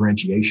in the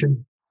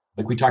differentiation.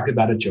 Like we talked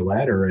about at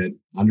Gillette or at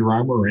Under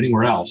Armour or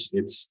anywhere else.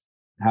 It's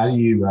how do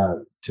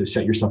you to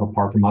set yourself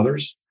apart from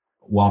others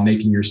while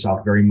making yourself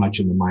very much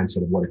in the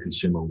mindset of what a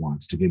consumer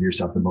wants, to give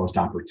yourself the most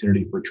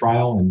opportunity for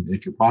trial. And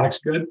if your product's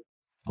good,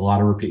 a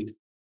lot of repeat.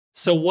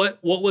 So what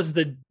was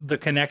the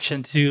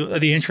connection to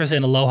the interest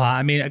in Aloha?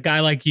 I mean, a guy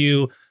like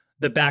you,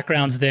 the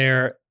background's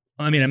there.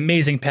 I mean,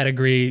 amazing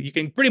pedigree. You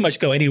can pretty much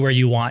go anywhere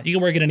you want. You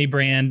can work at any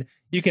brand.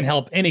 You can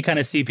help any kind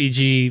of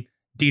CPG,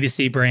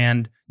 D2C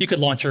brand. You could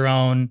launch your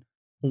own.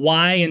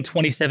 Why in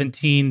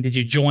 2017 did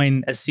you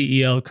join as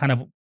CEO, kind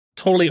of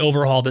totally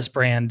overhaul this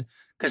brand?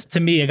 Because to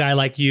me, a guy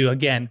like you,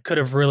 again, could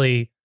have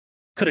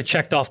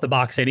checked off the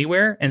box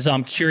anywhere. And so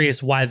I'm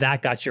curious why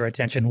that got your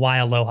attention. Why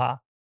Aloha?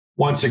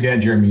 Once again,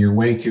 Jeremy, you're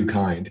way too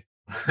kind.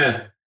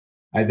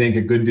 I think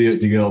a good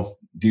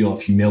deal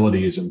of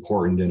humility is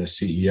important in a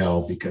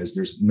CEO because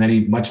there's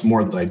much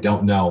more that I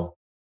don't know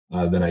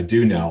than I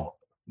do know,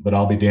 but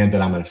I'll be damned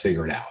that I'm going to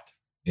figure it out.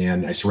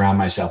 And I surround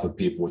myself with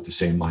people with the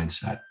same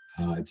mindset.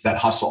 It's that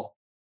hustle.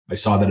 I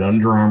saw that at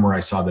Under Armour. I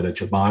saw that at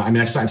Chobani. I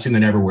mean, I've seen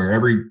that everywhere.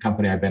 Every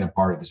company I've been a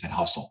part of is that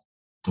hustle.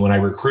 When I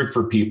recruit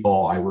for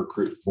people, I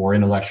recruit for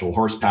intellectual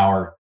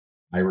horsepower.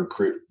 I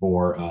recruit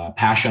for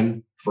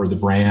passion for the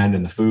brand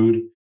and the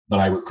food, but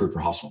I recruit for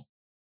hustle.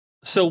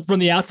 So from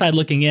the outside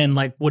looking in,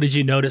 like, what did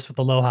you notice with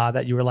Aloha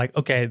that you were like,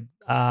 okay,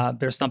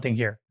 there's something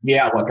here?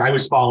 Yeah, look, I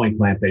was following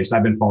plant-based.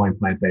 I've been following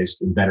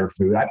plant-based and better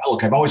food.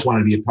 I've always wanted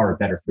to be a part of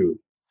better food.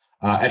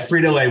 At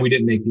Frito-Lay, we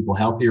didn't make people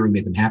healthier. We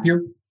made them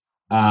happier.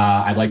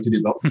 I'd like to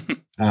do both.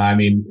 I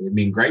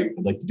mean, great.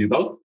 I'd like to do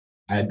both.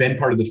 I've been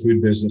part of the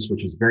food business,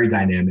 which is very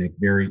dynamic,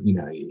 very,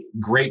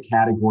 great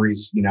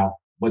categories,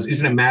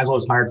 isn't it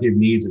Maslow's hierarchy of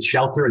needs? It's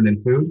shelter and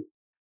then food.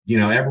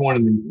 Everyone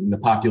in the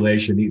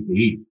population needs to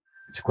eat.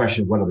 It's a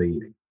question of what are they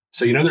eating?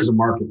 So, there's a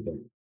market there.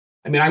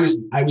 I mean, I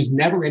was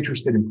never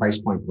interested in price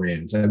point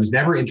brands. I was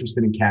never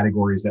interested in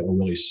categories that were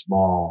really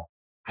small.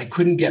 I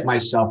couldn't get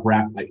myself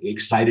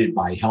excited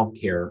by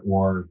healthcare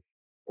or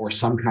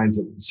some kinds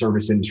of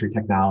service industry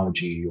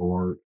technology,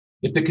 or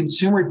if the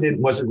consumer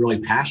wasn't really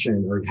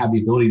passionate or had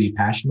the ability to be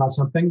passionate about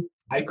something,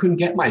 I couldn't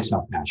get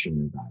myself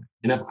passionate about it.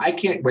 And if I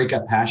can't wake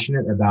up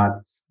passionate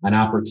about an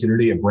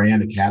opportunity, a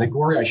brand, a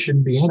category, I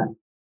shouldn't be in it.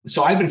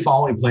 So I've been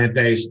following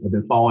plant-based. I've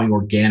been following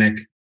organic.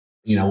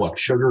 Look,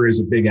 sugar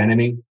is a big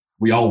enemy.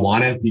 We all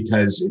want it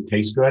because it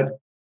tastes good.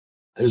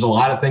 There's a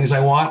lot of things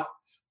I want.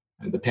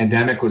 The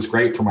pandemic was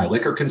great for my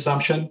liquor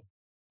consumption.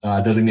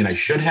 Doesn't mean I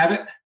should have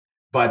it,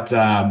 but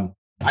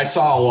I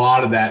saw a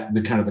lot of that,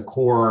 the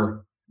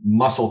core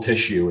muscle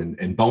tissue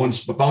and bone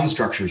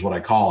structure is what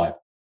I call it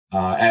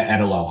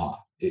at Aloha.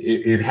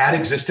 It had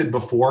existed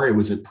before. It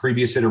was a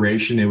previous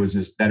iteration. It was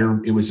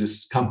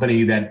this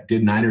company that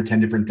did 9 or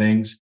 10 different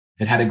things.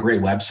 It had a great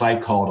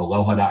website called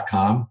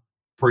aloha.com,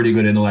 pretty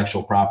good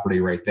intellectual property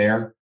right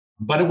there,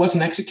 but it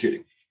wasn't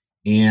executing.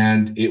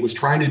 And it was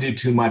trying to do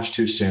too much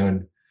too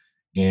soon.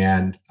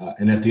 And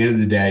at the end of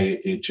the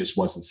day, it just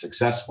wasn't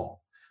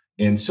successful.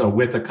 And so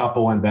with a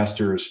couple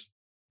investors,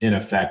 in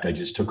effect, I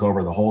just took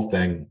over the whole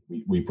thing.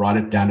 We brought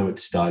it down to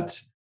its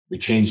studs. We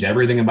changed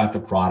everything about the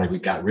product. We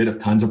got rid of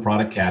tons of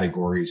product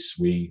categories.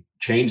 We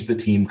changed the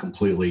team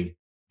completely,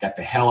 got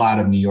the hell out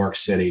of New York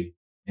City,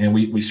 and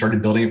we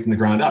started building it from the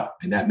ground up.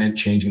 And that meant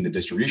changing the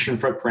distribution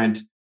footprint,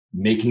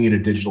 making it a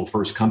digital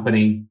first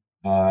company,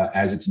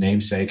 as its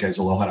namesake, as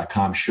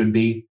Aloha.com should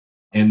be,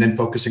 and then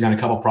focusing on a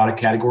couple of product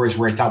categories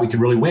where I thought we could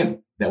really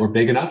win, that were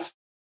big enough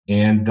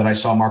and that I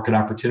saw market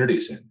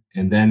opportunities in,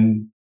 and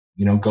then,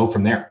 go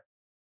from there.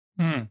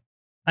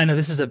 I know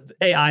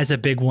AI is a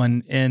big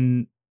one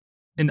in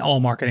all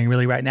marketing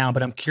really right now,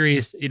 but I'm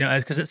curious,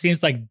 because it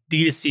seems like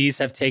D2Cs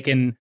have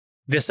taken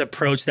this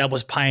approach that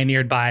was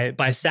pioneered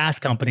by SaaS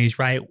companies,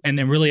 right? And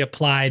then really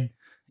applied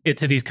it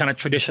to these kind of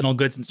traditional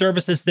goods and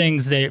services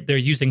things. They're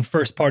using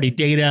first-party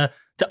data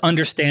to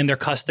understand their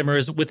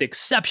customers with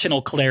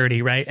exceptional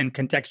clarity, right? And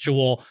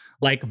contextual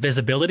like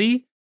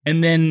visibility.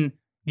 And then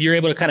you're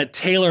able to kind of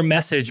tailor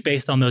message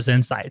based on those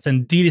insights.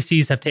 And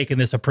D2Cs have taken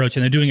this approach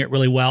and they're doing it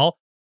really well.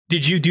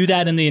 Did you do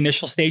that in the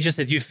initial stages?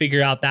 Did you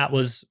figure out that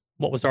was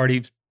what was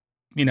already,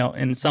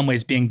 in some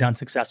ways being done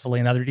successfully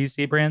in other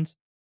D2C brands?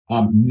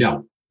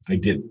 No, I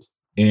didn't.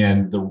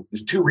 And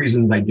there's two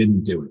reasons I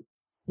didn't do it.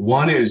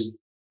 One is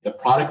the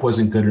product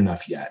wasn't good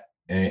enough yet.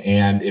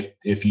 And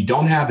if you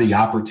don't have the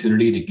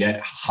opportunity to get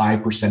a high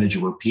percentage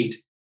of repeat,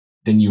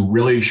 then you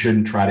really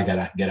shouldn't try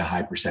to get a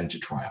high percentage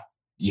of trial.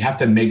 You have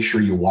to make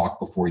sure you walk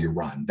before you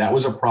run. That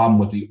was a problem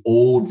with the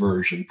old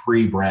version,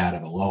 pre-Brad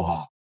of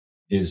Aloha,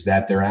 is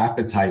that their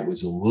appetite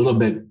was a little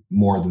bit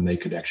more than they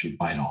could actually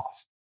bite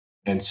off.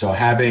 And so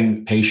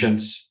having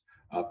patience,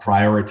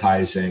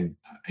 prioritizing,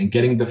 and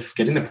getting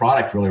the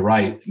product really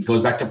right, it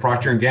goes back to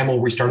Procter & Gamble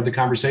where we started the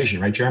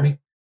conversation, right, Jeremy?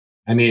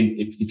 I mean,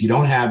 if you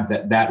don't have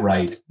that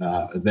right,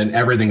 then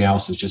everything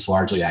else is just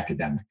largely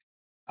academic.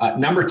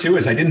 Number two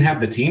is I didn't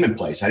have the team in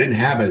place. I didn't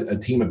have a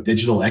team of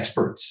digital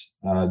experts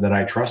that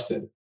I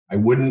trusted. I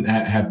wouldn't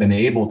have been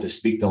able to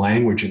speak the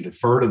language and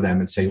defer to them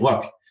and say,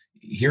 look,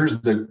 here's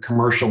the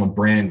commercial and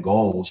brand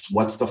goals.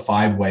 What's the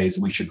 5 ways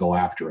we should go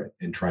after it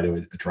and try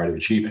to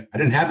achieve it? I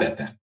didn't have that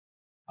then.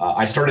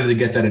 I started to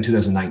get that in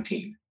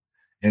 2019.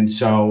 And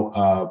so,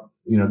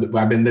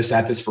 I've been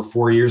at this for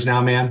 4 years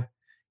now, man.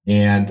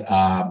 And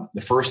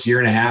the first year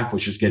and a half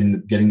was just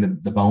getting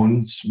the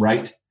bones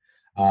right.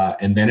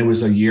 And then it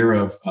was a year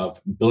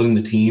of building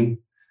the team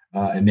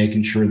and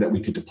making sure that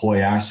we could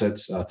deploy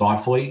assets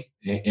thoughtfully.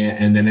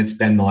 And then it's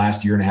been the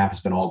last year and a half,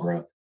 it's been all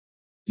growth.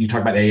 You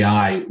talk about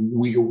AI.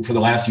 For the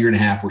last year and a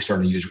half, we're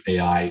starting to use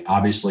AI.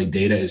 Obviously,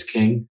 data is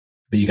king,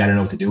 but you got to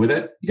know what to do with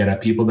it. You got to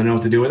have people that know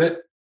what to do with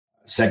it.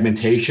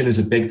 Segmentation is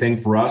a big thing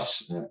for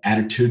us.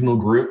 Attitudinal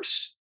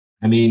groups.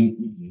 I mean,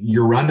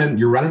 you're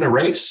running a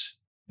race,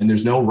 and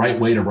there's no right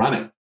way to run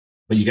it.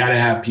 But you got to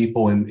have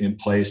people in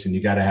place, and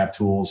you got to have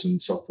tools and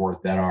so forth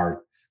that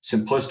are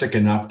simplistic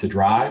enough to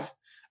drive,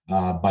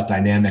 but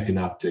dynamic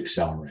enough to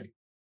accelerate.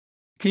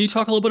 Can you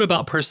talk a little bit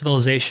about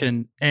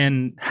personalization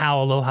and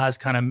how Aloha is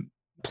kind of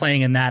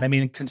playing in that? I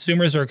mean,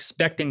 consumers are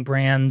expecting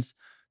brands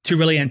to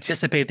really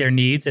anticipate their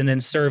needs and then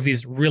serve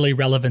these really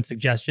relevant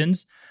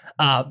suggestions,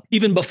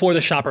 even before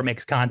the shopper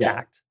makes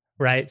contact,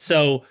 right?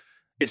 So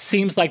it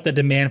seems like the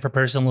demand for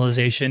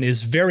personalization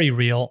is very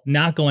real,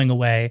 not going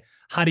away.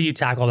 How do you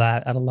tackle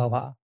that at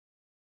Aloha?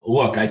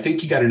 Look, I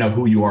think you got to know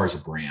who you are as a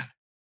brand.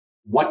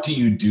 What do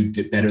you do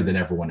better than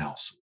everyone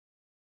else?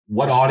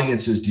 What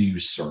audiences do you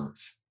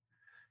serve?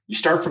 You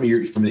start from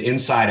the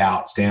inside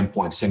out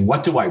standpoint, saying,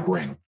 what do I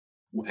bring?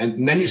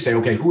 And then you say,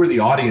 okay, who are the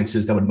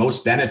audiences that would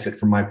most benefit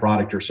from my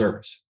product or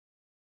service?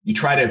 You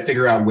try to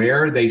figure out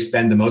where they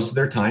spend the most of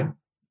their time.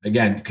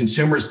 Again,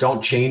 consumers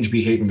don't change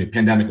behavior. I mean,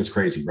 pandemic was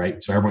crazy,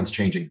 right? So everyone's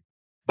changing.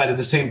 But at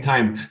the same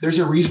time, there's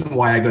a reason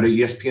why I go to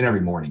ESPN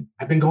every morning.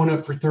 I've been going to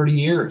it for 30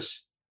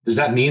 years. Does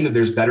that mean that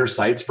there's better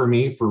sites for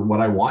me for what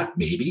I want?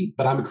 Maybe,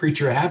 but I'm a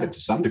creature of habit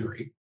to some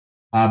degree.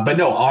 But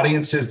no,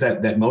 audiences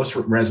that most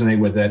resonate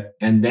with it.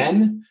 And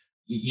then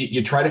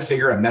you try to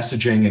figure out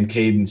messaging and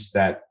cadence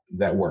that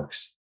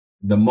works.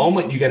 The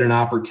moment you get an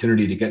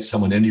opportunity to get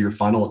someone into your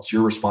funnel, it's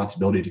your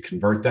responsibility to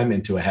convert them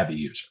into a heavy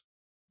user.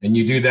 And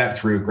you do that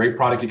through great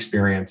product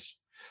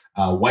experience,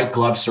 white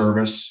glove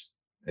service,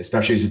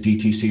 especially as a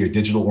DTC or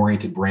digital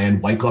oriented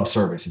brand, white glove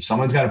service. If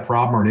someone's got a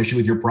problem or an issue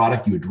with your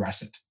product, you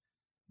address it.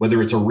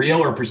 Whether it's a real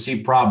or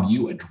perceived problem,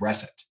 you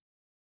address it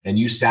and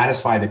you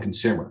satisfy the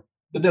consumer.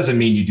 That doesn't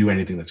mean you do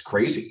anything that's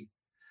crazy,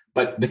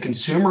 but the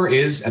consumer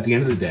is, at the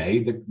end of the day,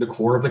 the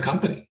core of the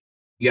company.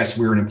 Yes,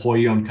 we're an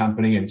employee-owned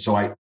company, and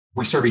so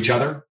we serve each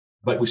other,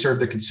 but we serve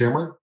the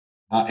consumer.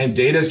 And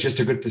data is just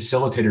a good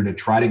facilitator to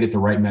try to get the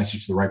right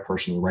message to the right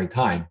person at the right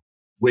time,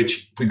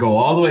 which, if we go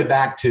all the way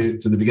back to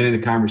the beginning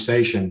of the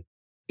conversation,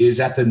 is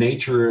at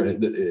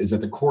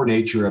the core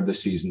nature of the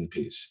season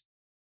piece.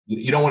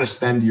 You don't want to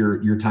spend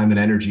your time and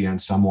energy on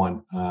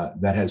someone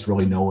that has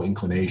really no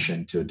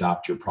inclination to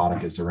adopt your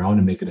product as their own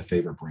and make it a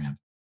favorite brand.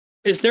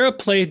 Is there a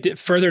play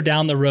further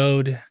down the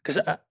road? Because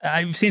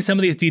I've seen some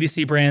of these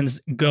D2C brands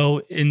go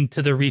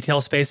into the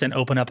retail space and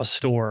open up a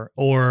store,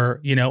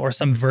 or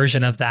some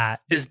version of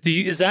that. Is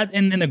that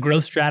in the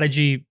growth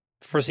strategy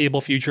foreseeable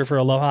future for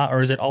Aloha,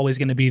 or is it always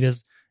going to be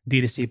this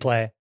D2C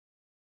play?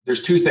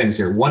 There's two things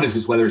here. One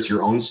is whether it's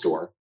your own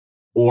store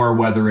or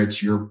whether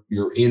it's your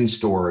in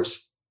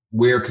stores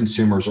where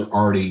consumers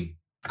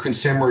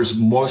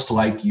most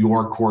like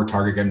your core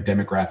target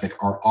demographic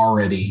are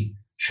already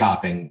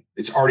shopping.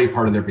 It's already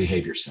part of their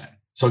behavior set.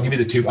 So I'll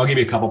give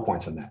you a couple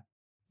points on that.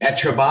 At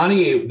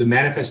Chobani, the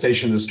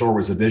manifestation of the store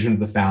was a vision of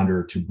the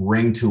founder to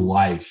bring to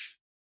life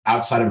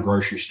outside of a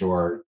grocery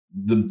store,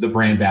 the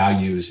brand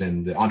values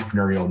and the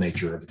entrepreneurial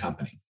nature of the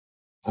company.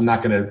 I'm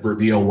not going to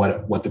reveal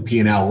what the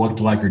P&L looked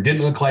like or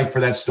didn't look like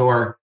for that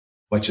store.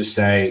 Let's just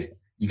say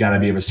you got to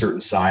be of a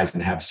certain size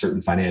and have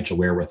certain financial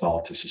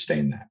wherewithal to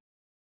sustain that.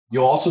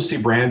 You'll also see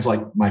brands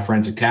like my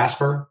friends at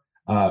Casper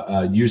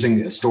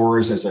using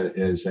stores as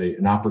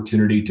an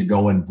opportunity to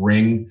go and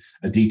bring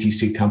a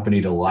DTC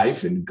company to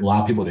life and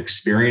allow people to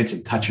experience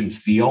and touch and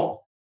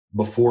feel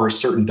before a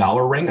certain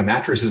dollar ring. A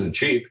mattress isn't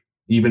cheap,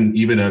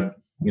 even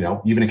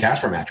a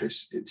Casper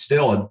mattress. It's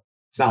not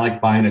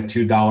like buying a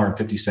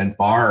 $2.50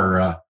 bar or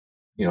a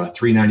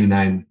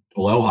 $3.99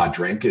 Aloha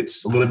drink.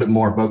 It's a little bit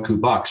more Boku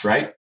bucks,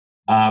 right?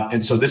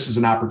 And so this is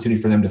an opportunity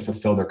for them to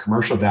fulfill their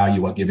commercial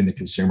value while giving the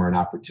consumer an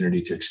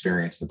opportunity to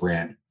experience the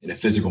brand in a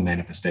physical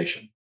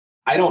manifestation.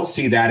 I don't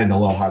see that in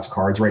Aloha's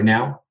cards right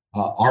now.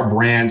 Our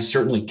brand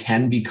certainly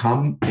can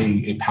become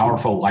a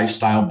powerful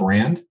lifestyle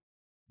brand.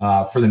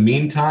 For the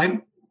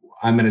meantime,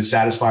 I'm going to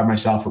satisfy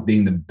myself for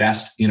being the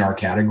best in our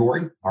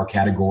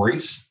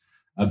categories,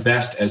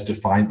 best as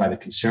defined by the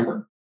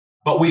consumer.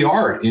 But we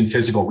are in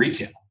physical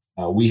retail.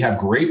 We have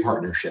great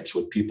partnerships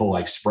with people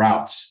like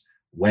Sprouts,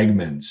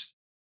 Wegmans,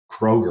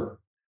 Kroger.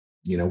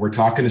 We're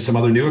talking to some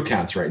other new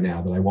accounts right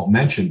now that I won't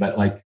mention, but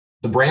like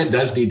the brand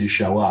does need to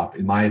show up,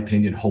 in my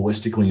opinion,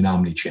 holistically in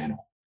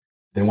omni-channel.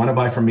 They want to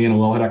buy from me on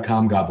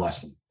Aloha.com, God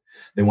bless them.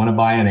 They want to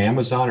buy on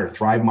Amazon or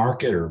Thrive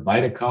Market or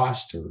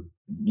Vitacost or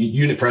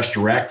Unit Fresh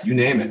Direct, you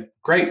name it.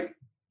 Great.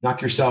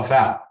 Knock yourself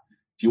out.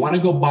 If you want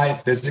to go buy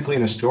it physically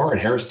in a store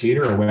at Harris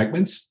Teeter or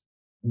Wegmans,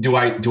 do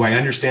I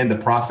understand the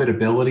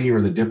profitability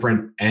or the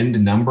different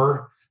end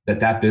number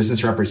that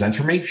business represents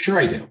for me? Sure,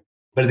 I do.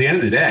 But at the end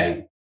of the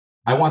day,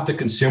 I want the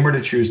consumer to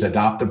choose to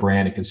adopt the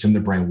brand and consume the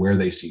brand where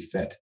they see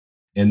fit.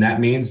 And that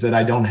means that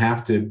I don't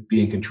have to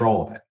be in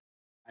control of it.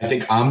 I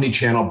think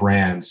omni-channel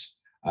brands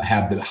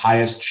have the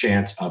highest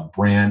chance of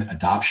brand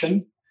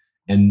adoption,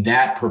 and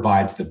that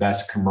provides the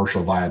best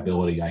commercial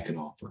viability I can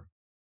offer.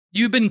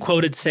 You've been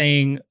quoted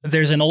saying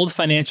there's an old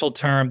financial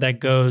term that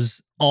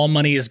goes, all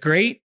money is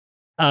great,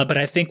 but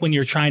I think when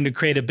you're trying to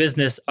create a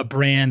business, a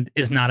brand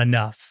is not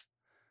enough.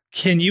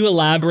 Can you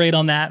elaborate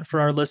on that for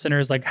our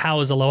listeners? Like, how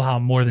is Aloha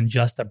more than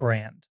just a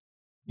brand?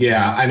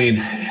 Yeah, I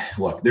mean,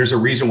 look, there's a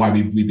reason why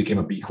we became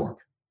a B Corp.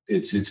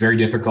 It's very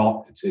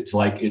difficult. It's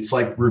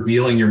like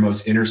revealing your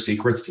most inner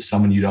secrets to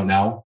someone you don't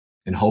know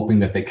and hoping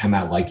that they come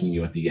out liking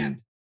you at the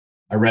end.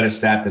 I read a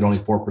stat that only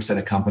 4%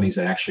 of companies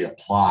that actually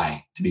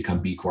apply to become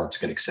B Corps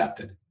get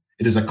accepted.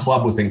 It is a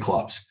club within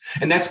clubs.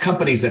 And that's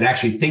companies that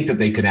actually think that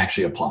they could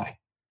actually apply.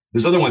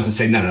 There's other ones that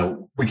say,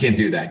 no, we can't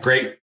do that.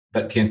 Great,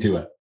 but can't do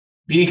it.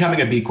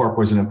 Becoming a B Corp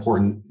was an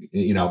important,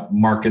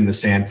 mark in the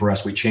sand for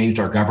us. We changed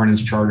our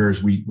governance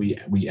charters.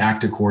 We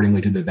act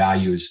accordingly to the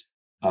values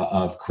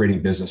of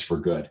creating business for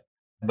good.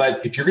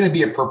 But if you're going to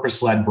be a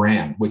purpose-led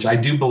brand, which I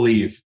do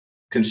believe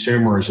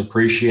consumers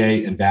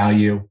appreciate and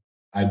value,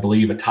 I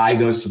believe a tie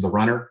goes to the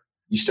runner.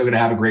 You still got to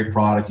have a great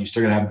product. You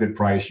still got to have a good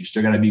price. You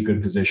still got to be a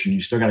good position.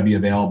 You still got to be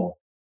available.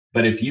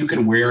 But if you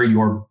can wear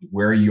your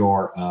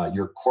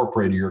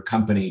corporate or your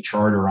company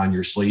charter on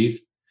your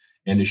sleeve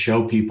and to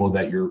show people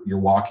that you're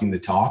walking the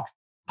talk,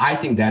 I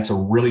think that's a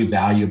really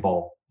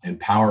valuable and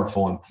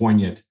powerful and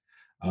poignant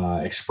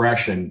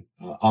expression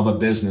of a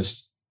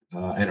business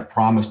and a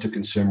promise to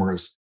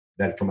consumers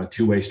that from a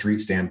two-way street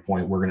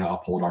standpoint, we're going to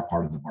uphold our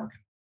part of the bargain.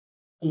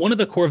 One of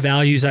the core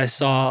values I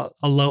saw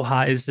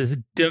Aloha is this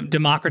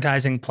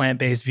democratizing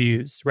plant-based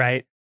views,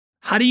 right?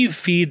 How do you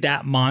feed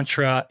that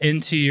mantra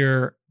into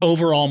your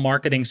overall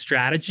marketing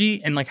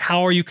strategy? And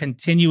how are you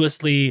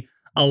continuously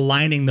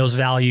aligning those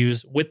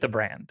values with the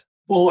brand?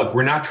 Well, look,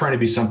 we're not trying to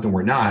be something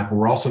we're not, but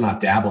we're also not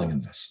dabbling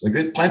in this.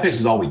 Plant-based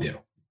is all we do.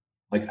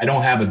 I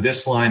don't have a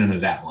this line and a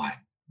that line.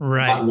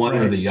 Right. Not one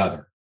or the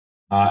other.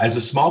 As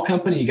a small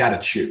company, you got to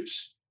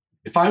choose.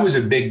 If I was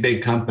a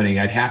big company,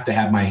 I'd have to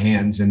have my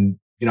hands and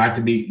I have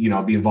to be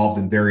involved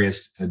in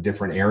various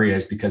different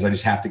areas because I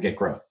just have to get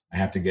growth. I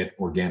have to get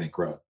organic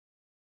growth.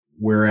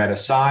 We're at a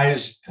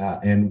size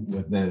and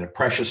within a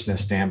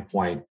preciousness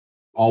standpoint,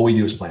 all we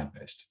do is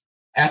plant-based.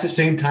 At the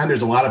same time,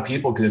 there's a lot of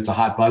people, because it's a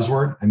hot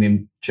buzzword. I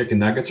mean, chicken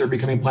nuggets are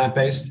becoming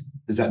plant-based.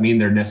 Does that mean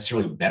they're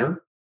necessarily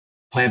better?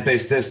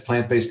 Plant-based this,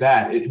 plant-based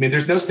that. I mean,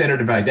 there's no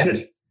standard of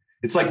identity.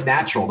 It's like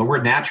natural. The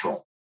word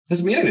natural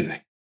doesn't mean anything.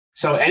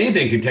 So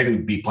anything can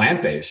technically be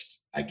plant-based,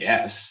 I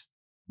guess.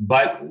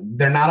 But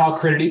they're not all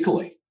created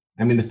equally.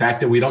 I mean, the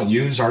fact that we don't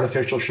use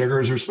artificial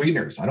sugars or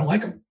sweeteners, I don't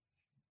like them.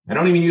 I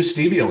don't even use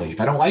stevia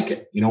leaf. I don't like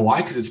it. You know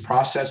why? Because it's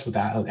processed with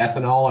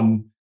ethanol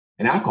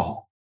and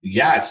alcohol.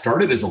 Yeah, it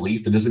started as a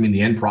leaf. That doesn't mean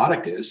the end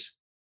product is.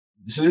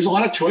 So there's a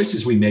lot of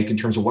choices we make in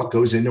terms of what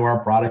goes into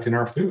our product and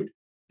our food.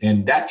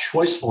 And that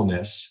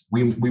choicefulness,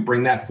 we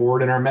bring that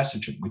forward in our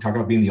messaging. We talk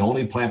about being the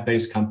only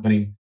plant-based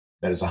company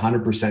that is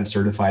 100%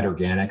 certified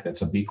organic,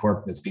 that's a B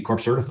Corp, that's B Corp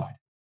certified.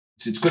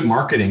 It's good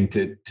marketing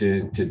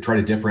to try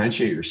to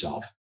differentiate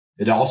yourself.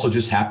 It also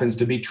just happens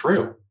to be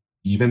true,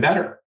 even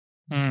better.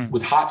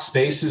 With hot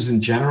spaces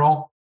in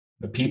general,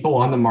 the people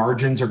on the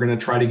margins are going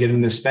to try to get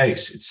in this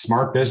space. It's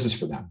smart business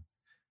for them.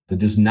 That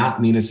does not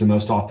mean it's the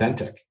most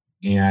authentic.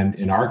 And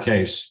in our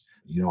case,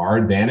 our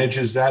advantage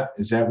is that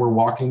we're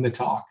walking the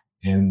talk.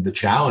 And the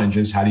challenge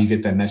is, how do you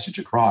get that message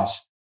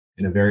across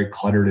in a very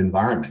cluttered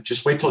environment?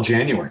 Just wait till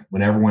January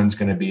when everyone's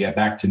going to be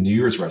back to New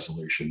Year's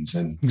resolutions,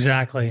 and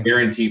exactly,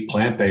 guaranteed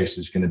plant-based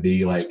is going to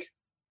be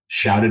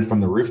shouted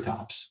from the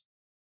rooftops.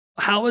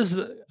 How is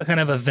the kind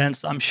of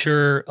events? I'm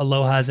sure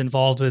Aloha is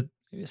involved with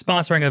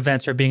sponsoring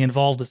events or being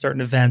involved with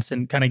certain events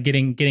and kind of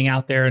getting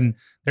out there. And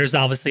there's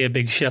obviously a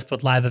big shift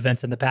with live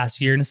events in the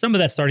past year, and some of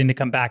that's starting to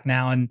come back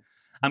now. And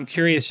I'm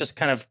curious, just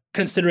kind of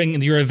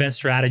considering your event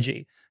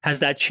strategy, has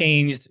that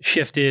changed,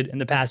 shifted in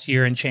the past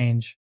year and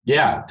change?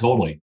 Yeah,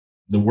 totally.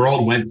 The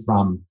world went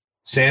from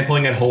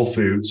sampling at Whole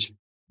Foods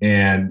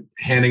and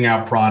handing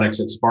out products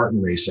at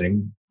Spartan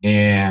Racing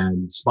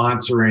and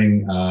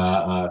sponsoring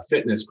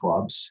fitness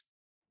clubs.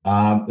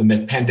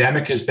 The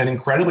pandemic has been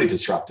incredibly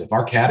disruptive.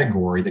 Our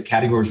category, the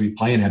categories we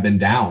play in, have been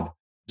down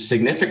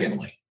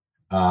significantly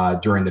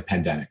during the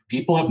pandemic.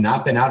 People have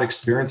not been out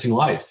experiencing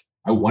life.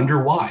 I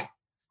wonder why.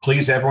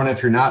 Please, everyone,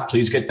 if you're not,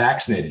 please get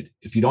vaccinated.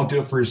 If you don't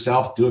do it for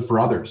yourself, do it for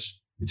others.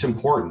 It's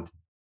important.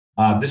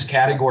 This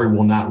category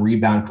will not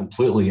rebound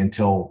completely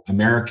until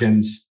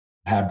Americans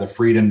have the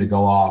freedom to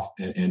go off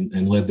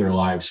and live their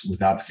lives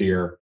without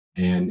fear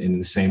and in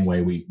the same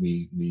way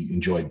we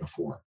enjoyed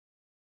before.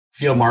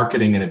 Field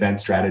marketing and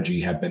event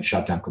strategy have been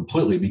shut down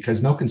completely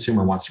because no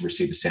consumer wants to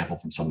receive a sample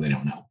from someone they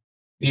don't know.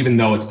 Even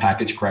though it's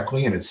packaged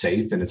correctly and it's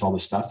safe and it's all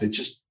this stuff, it's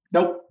just,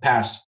 nope,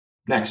 pass,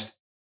 next.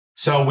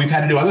 So we've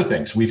had to do other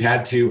things. We've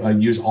had to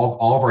use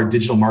all of our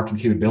digital marketing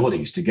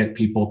capabilities to get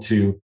people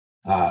to,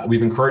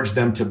 we've encouraged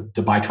them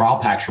to buy trial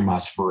packs from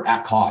us for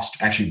at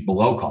cost, actually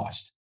below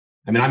cost.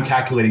 I mean, I'm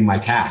calculating my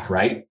CAC,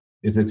 right?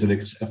 If it's an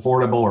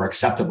affordable or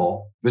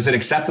acceptable, if it's an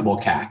acceptable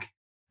CAC,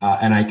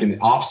 and I can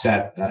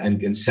offset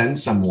and send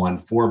someone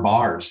 4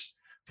 bars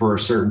for a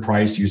certain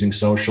price using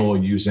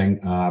social, using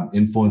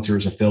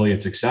influencers,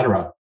 affiliates, et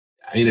cetera.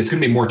 I mean, it's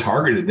going to be more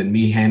targeted than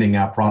me handing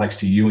out products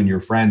to you and your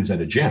friends at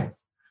a gym.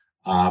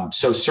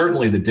 So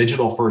certainly the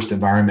digital first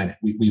environment,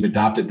 we've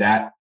adopted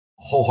that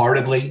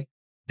wholeheartedly.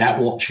 That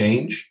won't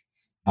change.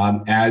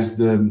 As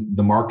the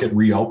market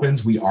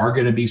reopens, we are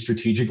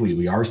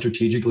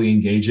strategically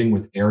engaging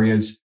with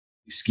areas,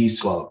 ski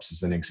slopes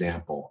as an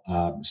example,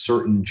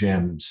 certain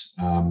gyms,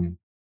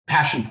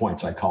 passion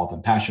points, I call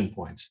them passion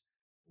points.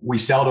 We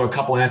sell to a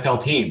couple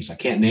NFL teams. I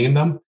can't name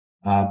them,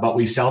 but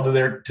we sell to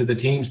the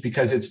teams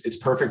because it's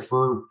perfect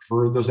for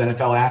those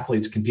NFL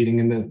athletes competing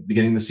in the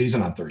beginning of the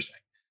season on Thursday.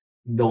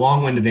 The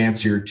long-winded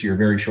answer to your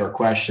very short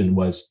question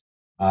was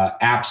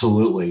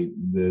absolutely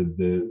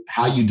the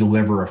how you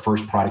deliver a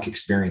first product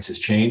experience has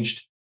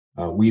changed.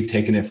 We've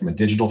taken it from a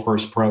digital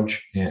first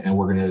approach, and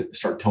we're going to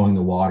start towing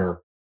the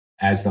water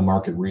as the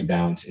market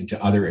rebounds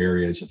into other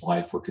areas of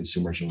life where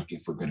consumers are looking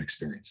for good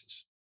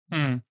experiences.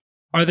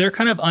 Are there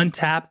kind of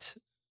untapped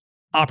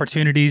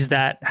opportunities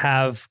that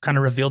have kind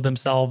of revealed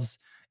themselves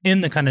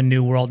in the kind of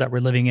new world that we're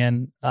living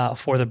in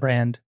for the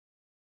brand?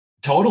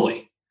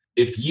 Totally.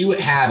 If you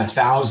had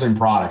 1,000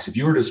 products, if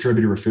you were a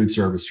distributor of food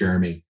service,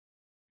 Jeremy,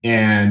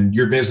 and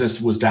your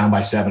business was down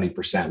by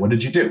 70%, what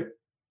did you do?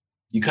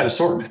 You cut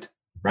assortment,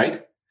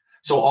 right?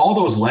 So all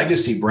those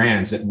legacy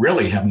brands that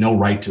really have no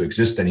right to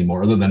exist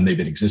anymore, other than they've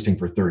been existing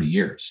for 30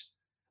 years.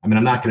 I mean,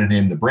 I'm not going to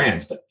name the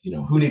brands, but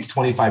who needs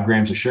 25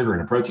 grams of sugar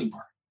in a protein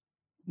bar?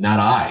 Not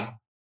I.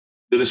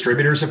 The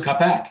distributors have cut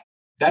back.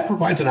 That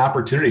provides an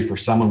opportunity for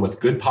someone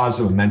with good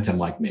positive momentum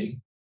like me,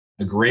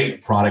 a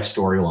great product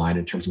storyline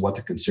in terms of what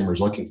the consumer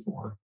is looking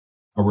for,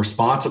 a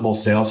responsible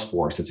sales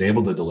force that's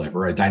able to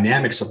deliver, a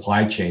dynamic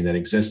supply chain that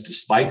exists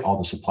despite all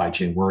the supply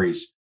chain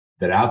worries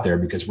that are out there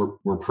because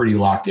we're pretty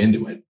locked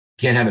into it.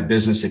 Can't have a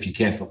business if you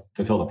can't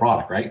fulfill the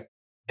product, right?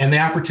 And the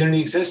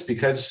opportunity exists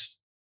because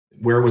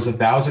where it was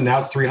 1,000, now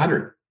it's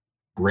 300.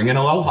 Bring in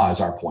Aloha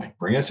is our point.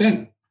 Bring us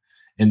in.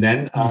 And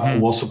then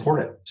we'll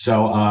support it.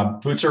 So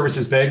food service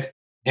is big.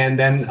 And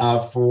then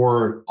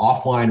for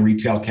offline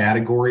retail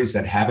categories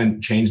that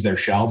haven't changed their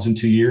shelves in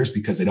 2 years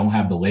because they don't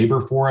have the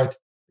labor for it,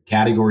 the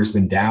category's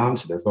been down.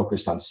 So they're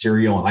focused on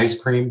cereal and ice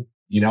cream.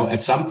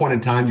 At some point in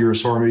time, your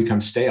assortment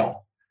becomes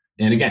stale.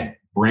 And again,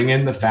 bring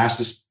in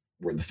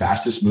we're the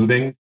fastest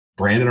moving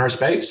brand in our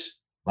space.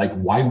 Like,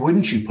 why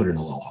wouldn't you put in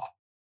Aloha?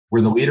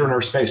 We're the leader in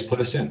our space. Put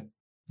us in.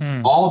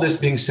 All this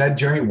being said,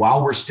 Jeremy,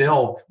 while we're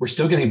still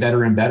getting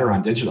better and better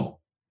on digital.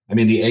 I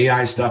mean, the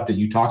AI stuff that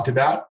you talked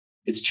about,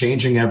 it's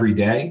changing every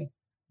day.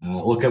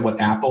 Look at what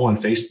Apple and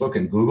Facebook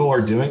and Google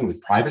are doing with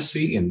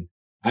privacy. And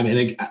I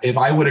mean, if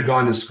I would have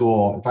gone to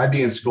school, if I'd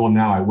be in school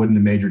now, I wouldn't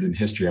have majored in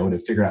history. I would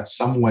have figured out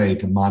some way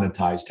to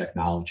monetize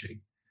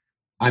technology.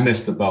 I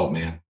missed the boat,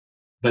 man.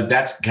 But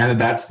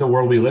that's the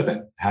world we live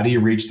in. How do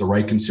you reach the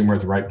right consumer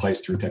at the right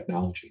place through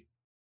technology?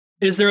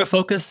 Is there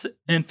a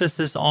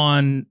emphasis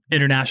on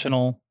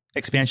international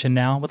expansion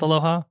now with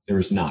Aloha? There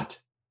is not.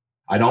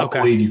 I don't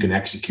believe you can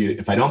execute it.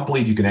 If I don't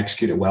believe you can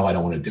execute it well, I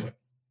don't want to do it.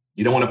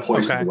 You don't want to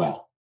poison the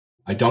well.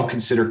 I don't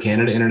consider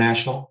Canada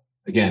international.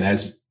 Again,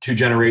 as 2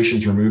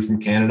 generations removed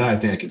from Canada, I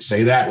think I can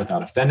say that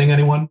without offending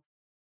anyone.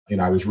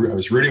 I was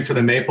rooting for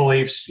the Maple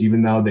Leafs,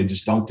 even though they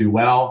just don't do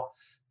well.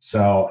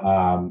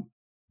 So,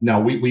 no,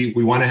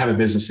 we want to have a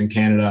business in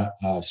Canada,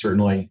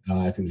 certainly.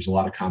 I think there's a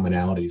lot of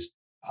commonalities.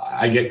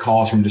 I get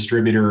calls from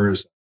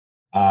distributors.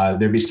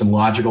 There'd be some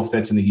logical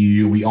fits in the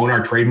EU. We own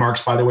our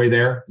trademarks, by the way,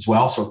 there as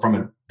well. So from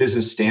a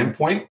business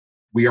standpoint,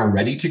 we are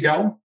ready to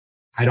go.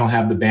 I don't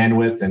have the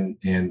bandwidth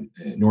and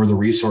nor the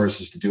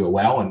resources to do it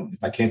well. And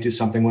if I can't do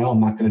something well, I'm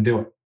not going to do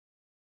it.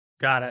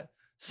 Got it.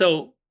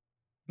 So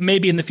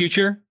maybe in the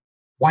future?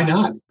 Why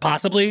not?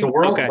 Possibly. The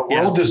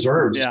world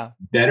deserves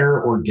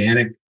better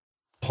organic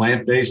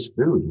plant-based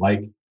food.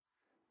 Like,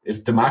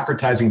 if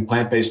democratizing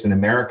plant-based in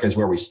America is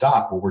where we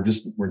stop, well,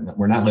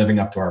 we're not living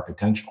up to our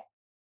potential.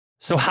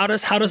 So how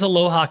does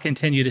Aloha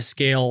continue to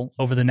scale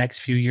over the next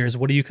few years?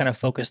 What are you kind of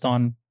focused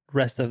on the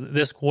rest of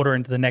this quarter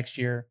into the next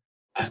year?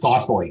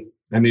 Thoughtfully.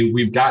 I mean,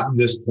 we've gotten to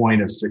this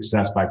point of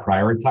success by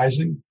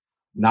prioritizing,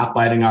 not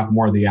biting off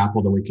more of the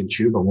apple than we can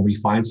chew, but when we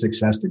find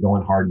success, to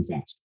going hard and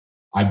fast.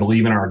 I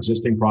believe in our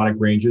existing product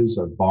ranges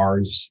of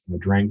bars,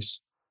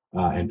 drinks,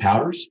 and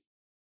powders.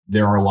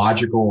 There are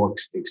logical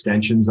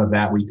extensions of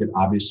that we could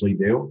obviously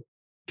do.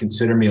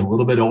 Consider me a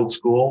little bit old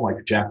school,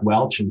 like Jack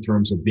Welch, in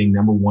terms of being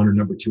number one or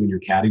number two in your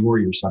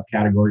category, your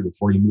subcategory,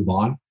 before you move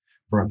on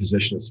from a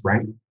position of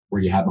strength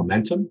where you have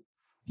momentum.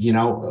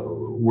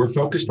 We're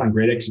focused on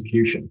great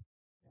execution,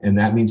 and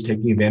that means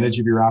taking advantage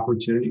of your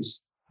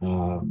opportunities.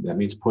 That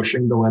means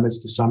pushing the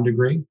limits to some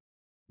degree,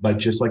 but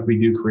just like we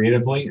do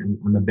creatively, and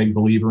I'm a big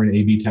believer in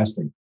A/B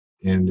testing.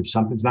 And if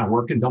something's not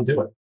working, don't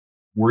do it.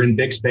 We're in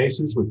big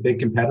spaces with big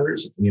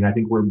competitors. I mean, I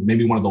think we're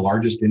maybe one of the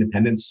largest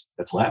independents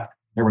that's left.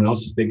 Everyone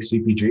else is big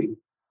CPG.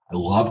 I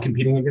love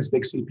competing against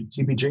big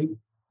CPG.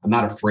 I'm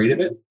not afraid of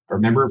it. I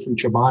remember it from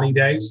Chobani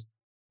days.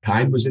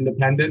 Kind was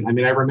independent. I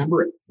mean, I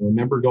remember it. I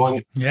remember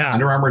going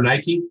Under Armour,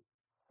 Nike.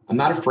 I'm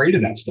not afraid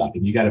of that stuff.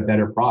 And you got a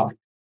better product.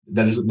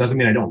 That doesn't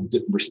mean I don't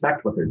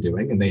respect what they're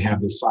doing. And they have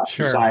this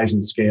size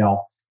and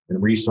scale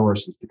and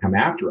resources to come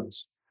after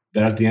us.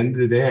 But at the end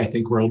of the day, I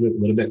think we're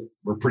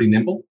we're pretty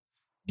nimble.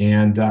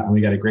 And we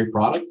got a great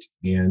product.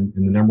 And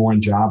the number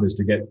one job is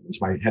to get,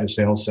 as my head of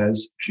sales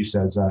says, she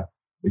says,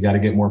 we got to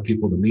get more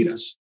people to meet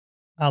us.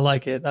 I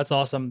like it. That's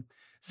awesome.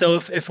 So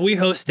if we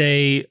host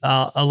a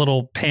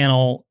little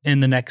panel in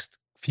the next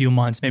few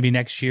months, maybe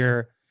next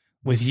year,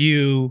 with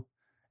you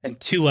and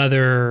two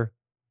other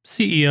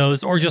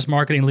CEOs or just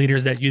marketing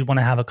leaders that you'd want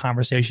to have a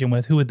conversation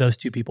with, who would those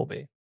two people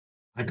be?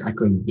 I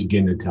couldn't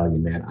begin to tell you,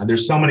 man.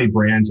 There's so many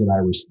brands that I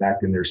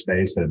respect in their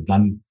space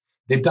that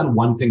they've done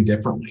one thing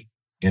differently,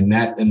 and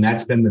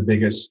that's been the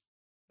biggest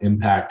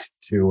impact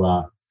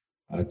to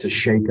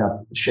shake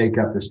up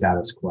the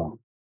status quo.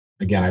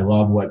 Again, I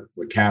love what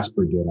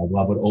Casper did. I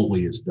love what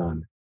Oatly has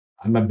done.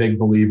 I'm a big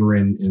believer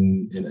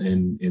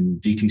in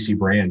DTC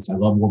brands. I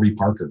love Warby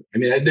Parker. I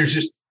mean,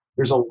 there's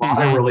a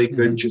lot of really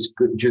good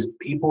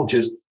people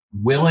just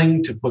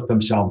willing to put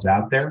themselves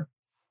out there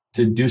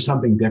to do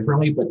something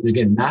differently. But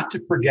again, not to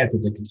forget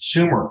that the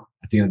consumer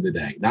at the end of the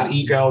day, not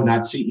ego,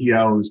 not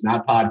CEOs,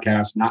 not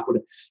podcasts,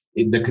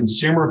 the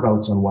consumer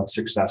votes on what's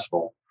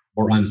successful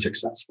or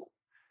unsuccessful.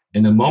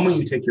 And the moment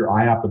you take your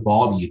eye off the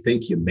ball, you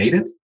think you made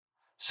it,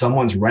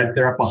 someone's right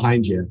there up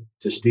behind you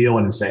to steal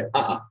and say,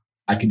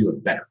 I can do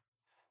it better.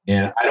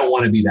 And I don't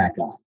want to be that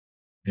guy.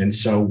 And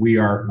so we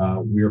are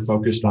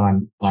focused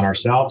on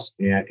ourselves,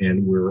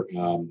 and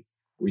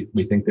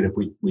we think that if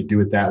we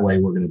do it that way,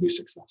 we're going to be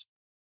successful.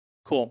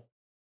 Cool.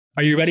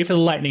 Are you ready for the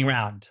lightning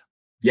round?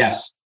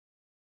 Yes.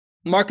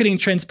 Marketing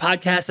Trends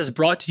Podcast is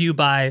brought to you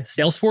by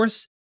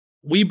Salesforce.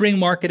 We bring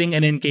marketing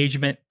and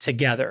engagement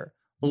together.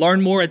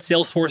 Learn more at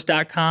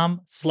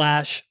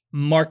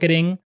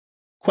salesforce.com/marketing.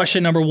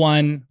 Question number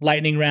 1,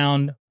 lightning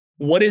round.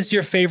 What is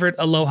your favorite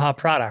Aloha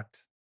product?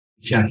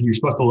 Yeah, you're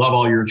supposed to love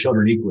all your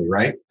children equally,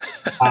 right?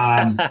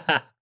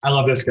 I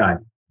love this guy.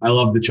 I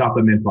love the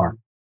chocolate mint bar.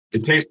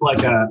 It tastes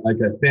like a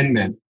thin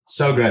mint.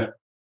 So good.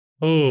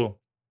 Ooh,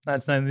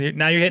 that's you're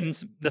hitting.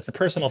 That's a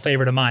personal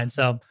favorite of mine.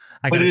 So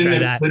I gotta try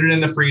that. Put it in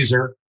the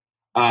freezer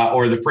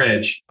or the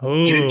fridge.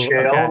 Ooh, eat it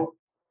chill.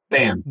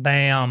 Okay.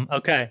 Bam.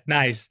 Okay,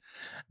 nice.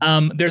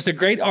 There's a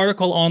great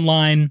article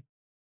online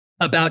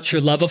about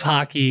your love of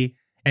hockey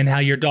and how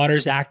your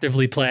daughters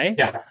actively play.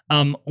 Yeah.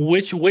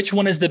 Which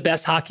one is the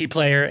best hockey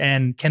player,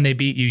 and can they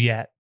beat you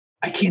yet?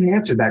 I can't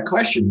answer that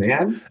question,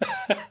 man.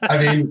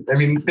 I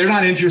mean, they're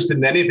not interested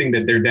in anything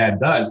that their dad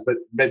does, but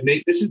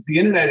the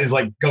internet is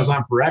goes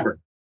on forever.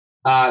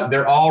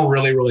 They're all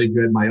really, really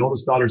good. My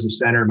oldest daughter's a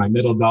center. My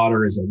middle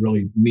daughter is a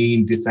really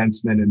mean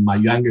defenseman, and my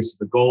youngest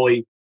is a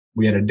goalie.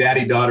 We had a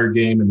daddy-daughter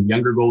game, and the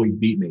younger goalie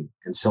beat me.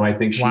 And so I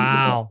think she's the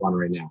best one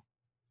right now.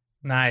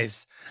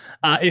 Nice.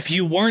 If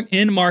you weren't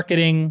in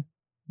marketing,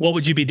 what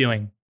would you be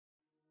doing?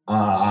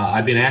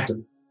 I'd be an actor.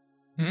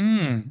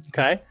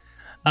 Okay.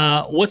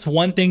 What's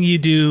one thing you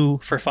do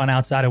for fun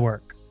outside of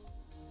work?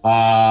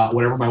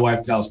 Whatever my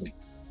wife tells me.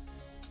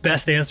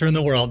 Best answer in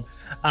the world.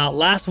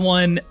 Last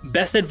one,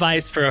 best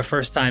advice for a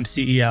first-time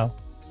CEO.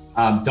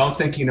 Don't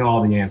think you know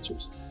all the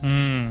answers.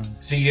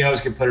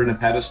 CEOs get put on a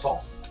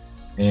pedestal.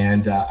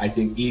 And I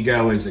think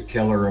ego is a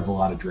killer of a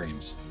lot of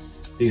dreams.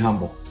 Be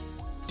humble.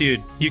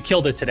 Dude, you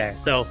killed it today.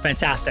 So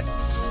fantastic.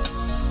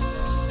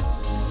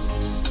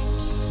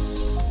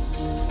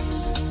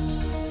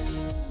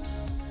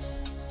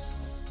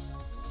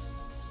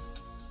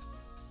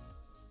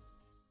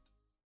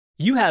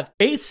 You have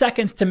 8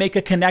 seconds to make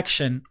a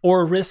connection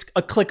or risk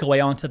a click away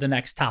onto the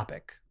next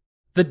topic.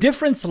 The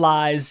difference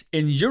lies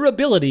in your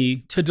ability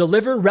to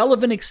deliver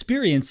relevant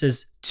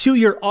experiences to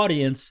your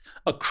audience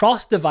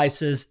across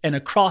devices and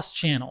across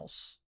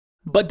channels.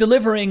 But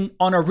delivering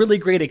on a really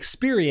great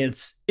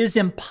experience is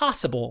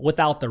impossible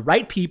without the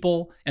right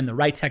people and the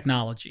right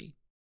technology.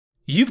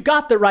 You've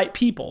got the right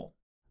people,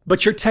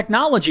 but your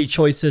technology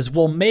choices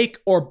will make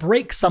or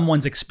break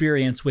someone's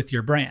experience with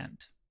your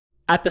brand.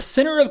 At the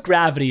center of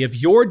gravity of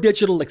your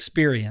digital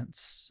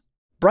experience,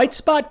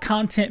 Brightspot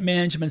Content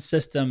Management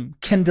System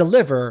can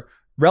deliver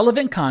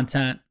relevant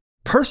content,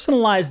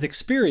 personalized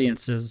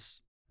experiences,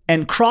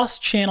 and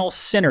cross-channel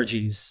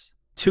synergies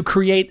to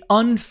create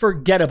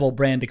unforgettable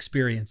brand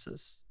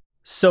experiences,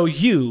 so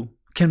you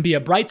can be a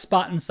bright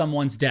spot in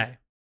someone's day.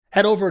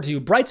 Head over to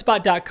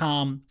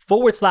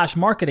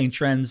brightspot.com/marketing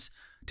trends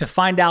to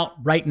find out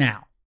right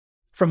now.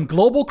 From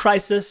global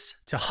crisis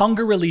to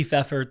hunger relief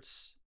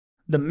efforts,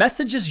 the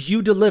messages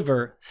you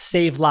deliver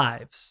save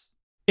lives,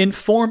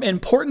 inform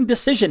important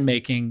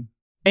decision-making,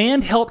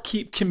 and help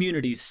keep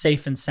communities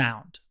safe and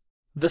sound.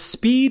 The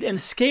speed and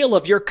scale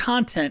of your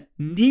content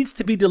needs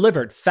to be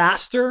delivered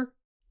faster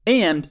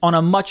and on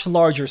a much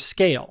larger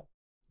scale.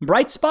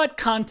 Brightspot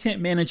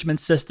Content Management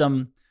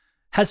System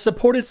has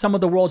supported some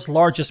of the world's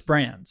largest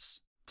brands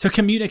to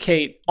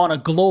communicate on a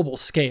global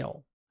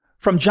scale.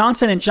 From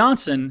Johnson &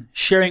 Johnson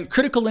sharing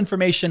critical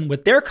information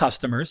with their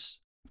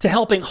customers to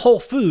helping Whole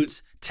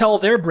Foods tell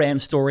their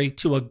brand story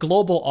to a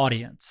global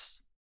audience.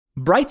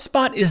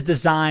 Brightspot is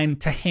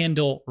designed to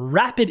handle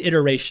rapid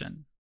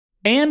iteration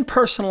and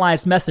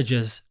personalized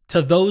messages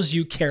to those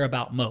you care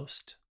about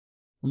most.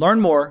 Learn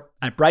more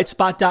at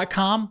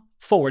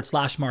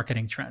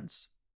brightspot.com/marketing trends.